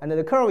go, and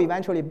the curve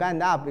eventually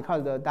bends up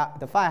because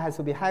the phi has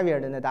to be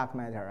heavier than the dark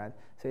matter, right?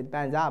 So it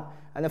bends up.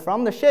 And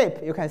from the shape,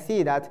 you can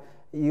see that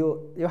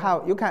you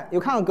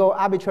can't go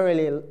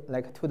arbitrarily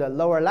like to the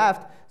lower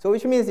left, so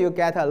which means you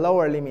get a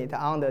lower limit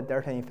on the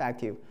delta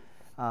effective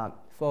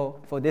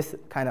for this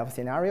kind of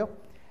scenario.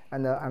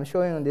 And I'm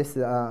showing this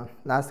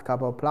last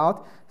couple of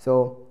plots.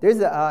 So there's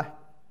a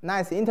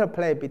nice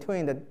interplay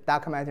between the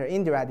dark matter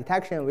indirect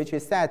detection, which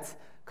sets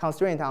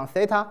constraint on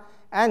theta,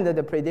 and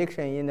the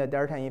prediction in the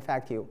delta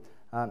effective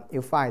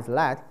if phi is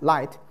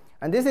light.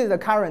 And this is the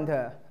current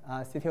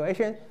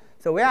situation.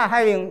 So we are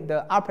having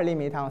the upper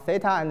limit on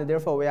theta, and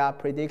therefore we are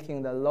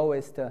predicting the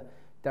lowest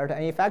delta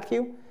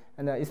ineffective,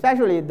 and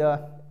especially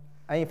the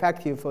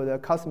ineffective for the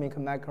cosmic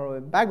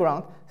microwave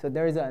background. So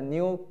there is a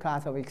new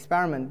class of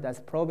experiment that's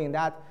probing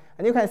that.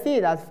 And you can see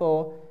that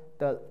for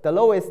the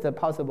lowest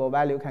possible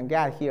value you can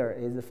get here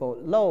is for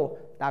low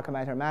dark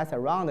matter mass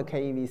around the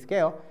KeV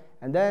scale.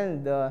 And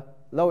then the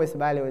lowest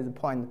value is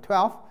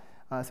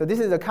 0.12. So this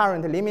is the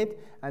current limit.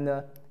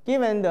 And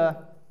given the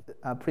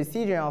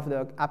precision of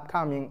the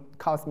upcoming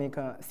cosmic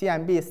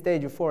CMB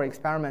stage 4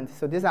 experiment,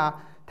 so these are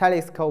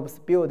telescopes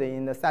built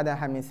in the southern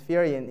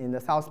hemisphere in the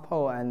South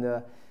Pole and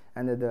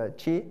the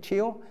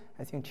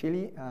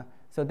Chile.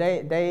 So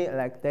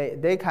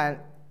they can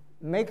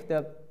make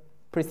the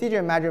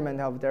precision measurement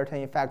of the Earth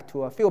effect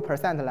to a few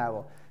percent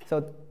level.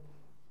 So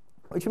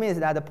which means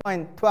that the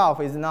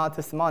 0.12 is not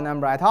a small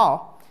number at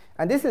all.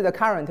 And this is the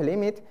current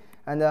limit.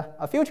 And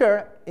a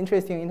future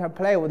interesting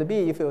interplay would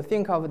be if you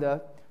think of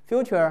the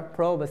future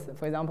probes,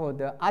 for example,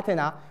 the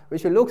Athena,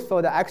 which looks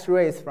for the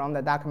X-rays from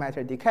the dark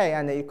matter decay,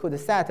 and it could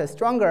set a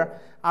stronger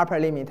upper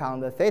limit on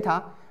the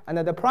theta. And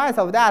the price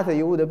of that,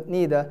 you would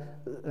need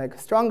like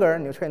stronger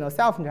neutrino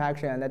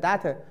self-interaction, and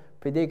that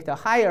predict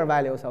higher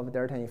values of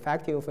delta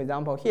effective. For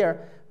example,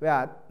 here,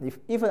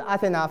 if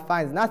Athena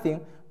finds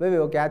nothing, we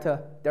will get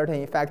a delta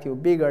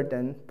effective bigger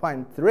than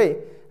 0.3.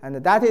 And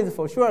that is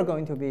for sure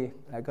going to be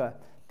like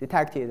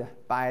detected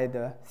by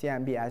the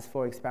CMB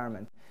S4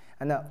 experiment.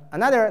 And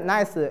another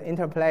nice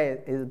interplay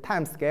is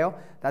time scale,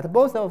 that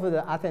both of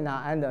the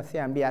Athena and the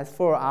CMB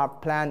S4 are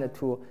planned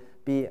to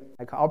be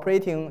like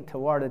operating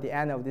toward the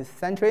end of this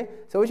century.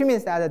 So which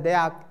means that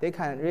they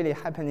can really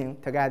happening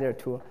together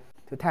to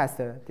test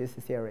this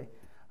theory.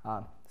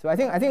 So I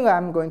think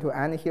I'm going to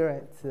end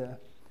here.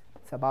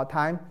 It's about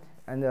time.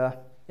 And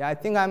yeah, I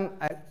think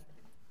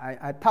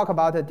I talk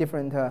about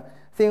different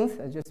things.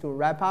 Just to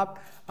wrap up,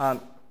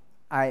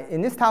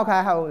 in this talk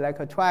I have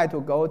like tried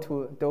to go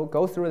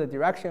through the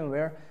direction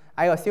where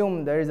I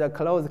assume there is a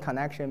close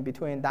connection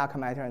between dark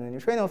matter and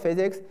neutrino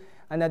physics.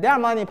 And there are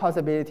many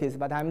possibilities,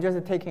 but I'm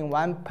just taking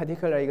one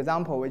particular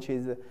example, which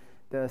is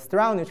the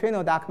strong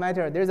neutrino dark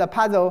matter. There's a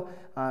puzzle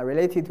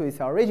related to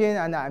its origin,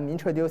 and I'm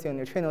introducing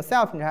neutrino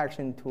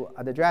self-interaction to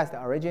address the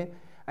origin.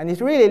 And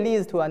it really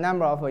leads to a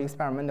number of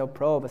experimental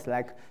probes,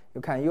 like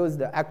you can use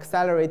the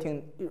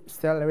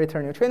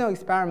accelerator neutrino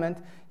experiment,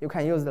 you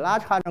can use the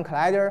Large Hadron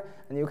Collider,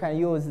 and you can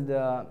use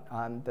the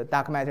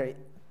dark matter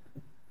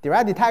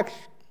direct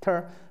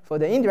detector for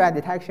the indirect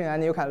detection,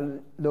 and you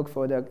can look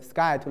for the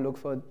sky to look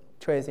for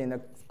trace in the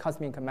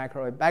cosmic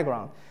microwave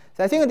background.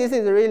 So I think this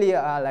is really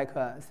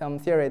some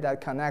theory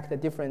that connect the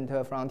different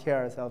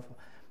frontiers of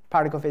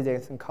particle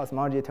physics and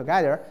cosmology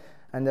together.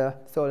 And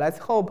so let's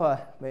hope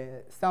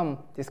some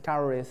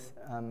discoveries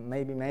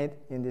may be made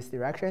in this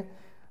direction.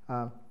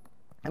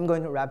 I'm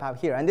going to wrap up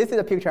here. And this is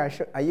a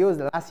picture I used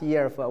last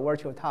year for a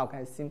virtual talk.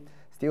 I think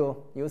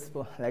still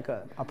useful,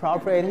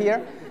 appropriate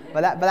here.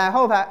 But I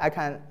hope I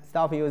can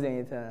stop using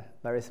it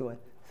very soon.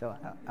 So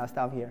I'll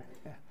stop here.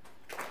 Yeah.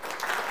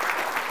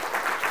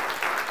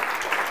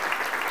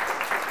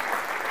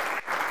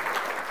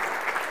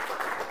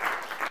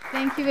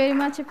 Thank you very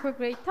much for a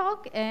great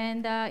talk,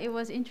 and it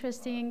was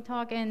interesting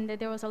talk, and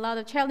there was a lot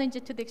of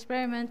challenges to the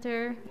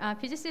experimenter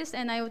physicists,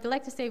 and I would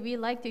like to say we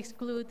like to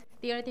exclude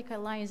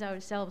theoretical lines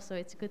ourselves, so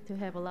it's good to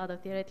have a lot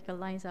of theoretical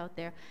lines out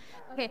there.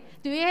 Okay,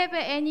 do we have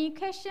any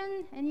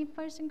question? Any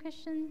person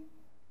question?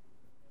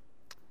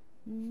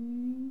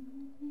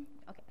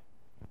 Okay.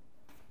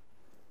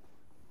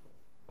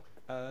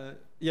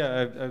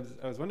 Yeah,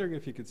 I was wondering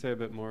if you could say a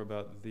bit more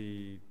about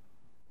the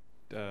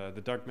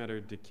dark matter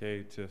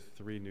decay to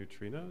 3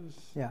 neutrinos.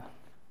 Yeah.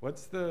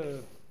 What's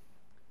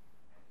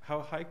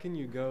how high can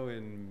you go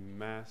in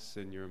mass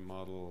in your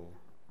model,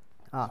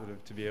 sort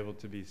of to be able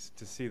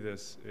to see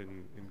this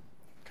in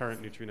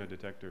current neutrino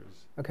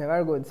detectors? Okay,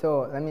 very good.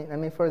 So let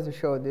me first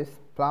show this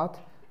plot.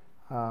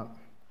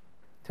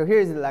 So here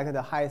is like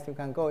the highest you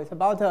can go. It's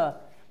about a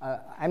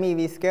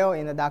MeV scale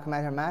in the dark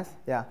matter mass.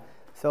 Yeah.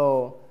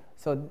 So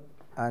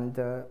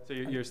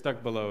you're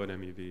stuck below an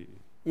MeV.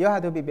 You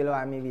have to be below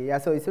MeV. Yeah,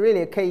 so it's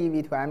really a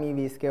KeV to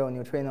MeV scale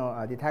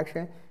neutrino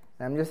detection.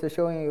 And I'm just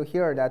showing you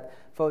here that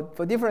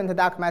for different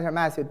dark matter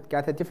mass, you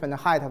get a different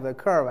height of the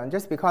curve. And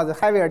just because the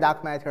heavier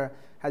dark matter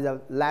has a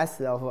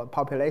less of a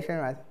population,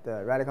 right,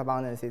 the radical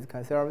abundance is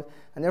conserved,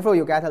 and therefore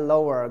you get a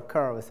lower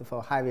curves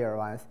for heavier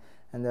ones.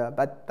 And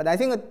but I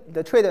think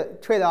the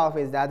trade-off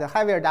is that the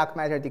heavier dark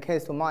matter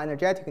decays to more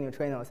energetic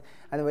neutrinos,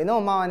 and we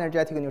know more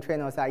energetic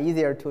neutrinos are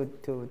easier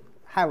to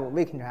have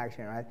weak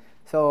interaction, right?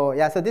 So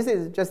yeah, so this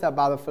is just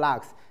about the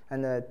flux,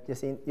 and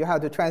you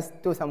have to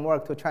do some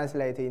work to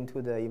translate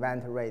into the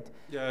event rate.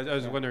 Yeah, I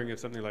was wondering if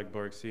something like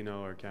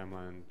Borexino or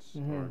Camland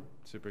or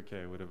Super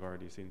K would have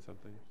already seen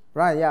something.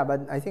 Right. Yeah,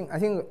 but I think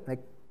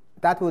like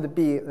that would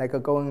be like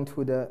going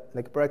to the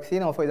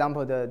Borexino, for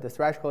example, the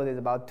threshold is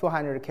about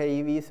 200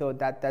 keV, so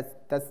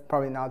that's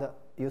probably not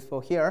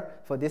useful here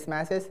for these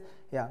masses.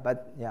 Yeah,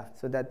 but yeah,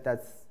 so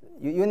that's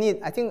you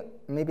need. I think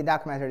maybe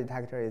dark matter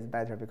detector is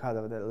better because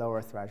of the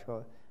lower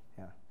threshold.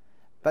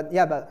 But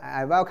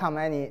I welcome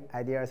any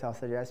ideas or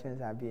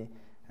suggestions. I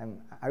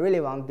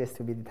really want this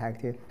to be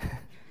detected.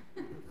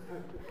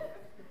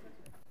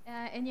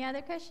 Any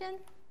other question?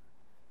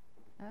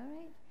 All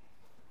right.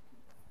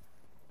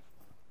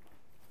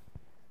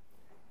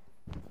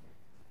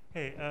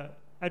 Hey,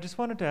 I just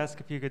wanted to ask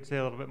if you could say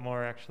a little bit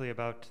more actually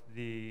about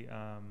the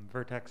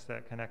vertex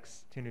that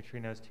connects two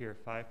neutrinos to your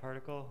phi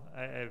particle.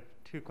 I have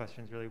two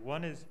questions really.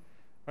 One is,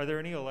 are there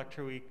any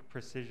electroweak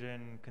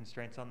precision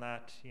constraints on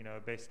that, you know,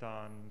 based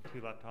on 2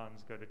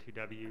 leptons go to 2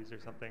 Ws or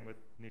something with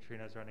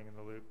neutrinos running in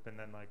the loop and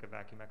then like a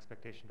vacuum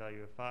expectation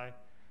value of phi?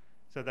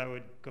 So that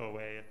would go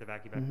away if the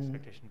vacuum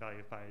expectation value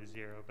of phi is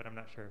 0, but I'm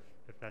not sure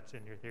if that's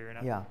in your theory or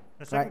not. Yeah.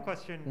 The second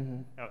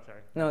question, oh, sorry.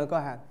 No, go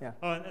ahead, yeah.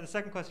 Oh, and the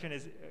second question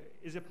is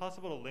it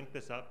possible to link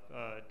this up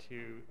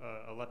to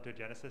a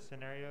leptogenesis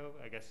scenario,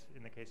 I guess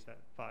in the case that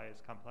phi is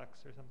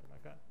complex or something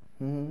like that?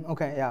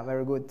 Okay, yeah,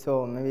 very good.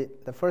 So maybe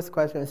the first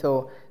question,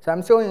 so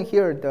I'm showing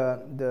here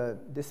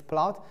this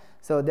plot.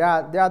 So there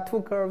are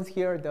 2 curves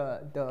here,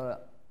 the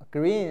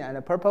green and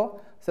the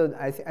purple. So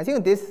I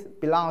think this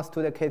belongs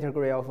to the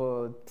category of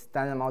a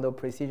standard model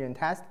precision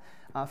test.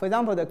 For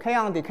example, the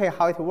kaon decay,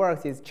 how it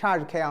works is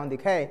charge kaon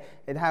decay.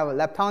 It have a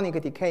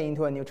leptonic decay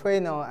into a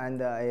neutrino and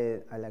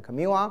like a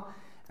muon.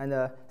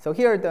 And so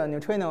here the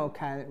neutrino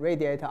can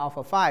radiate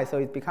alpha phi, so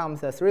it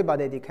becomes a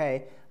 3-body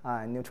decay,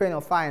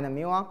 neutrino phi and a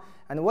muon.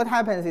 And what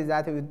happens is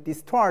that it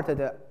distort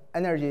the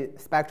energy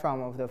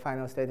spectrum of the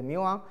final state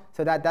muon.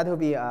 So that will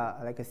be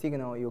like a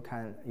signal you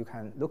can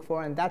look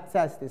for, and that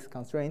sets this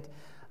constraint.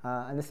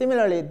 And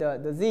similarly,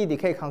 the Z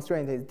decay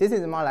constraint this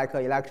is more like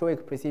an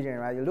electroweak precision,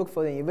 right? You look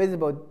for the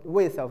invisible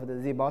width of the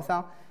Z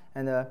boson,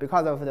 and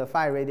because of the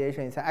phi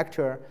radiation, it's an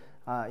actual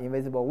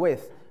invisible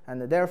width,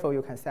 and therefore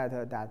you can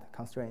set that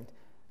constraint.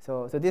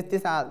 So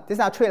these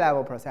are tree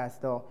level process,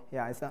 though.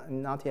 Yeah, it's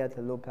not yet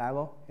loop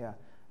level. Yeah.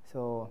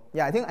 So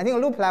yeah, I think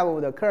loop level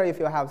would occur if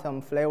you have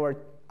some flavor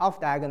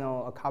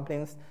off-diagonal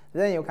couplings.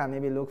 Then you can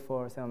maybe look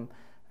for some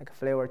like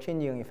flavor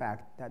changing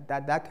effect.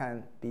 That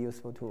can be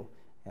useful too.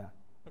 Yeah.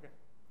 Okay.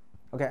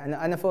 Okay,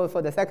 and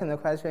for the second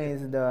question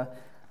is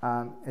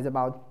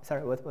about,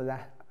 sorry, what was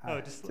that?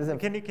 Just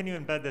can you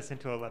embed this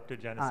into a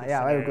leptogenesis?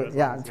 Yeah, very good.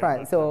 Yeah,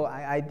 try. So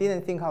I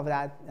didn't think of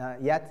that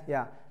yet.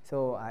 Yeah.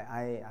 So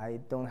I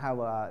don't have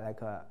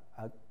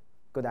a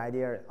good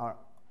idea or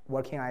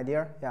working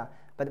idea. Yeah.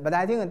 But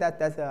I think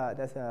that's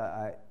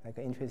a like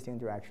an interesting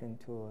direction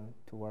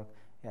to work.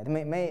 Yeah,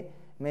 it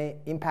may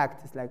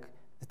impact like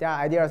there are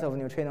ideas of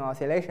neutrino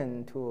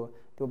oscillation to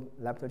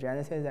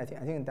leptogenesis.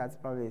 I think that's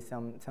probably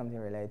something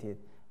related.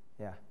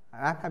 Yeah,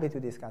 I'm happy to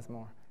discuss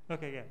more.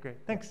 Okay, yeah, great.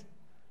 Thanks.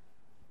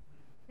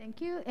 Thank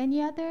you.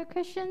 Any other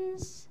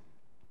questions,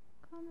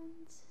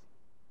 comments?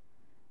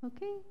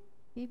 Okay.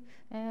 If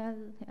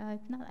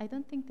not, I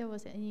don't think there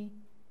was any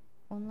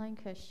online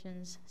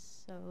questions.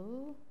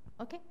 So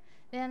okay,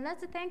 then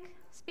let's thank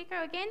speaker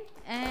again.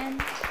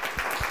 And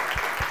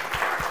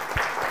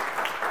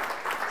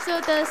so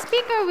the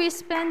speaker will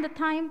spend the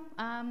time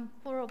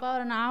for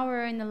about an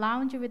hour in the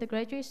lounge with the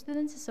graduate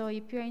students. So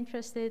if you're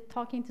interested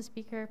talking to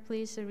speaker,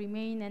 please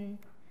remain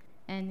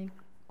and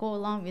go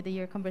along with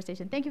your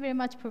conversation. Thank you very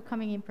much for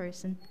coming in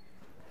person.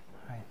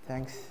 All right,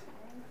 thanks.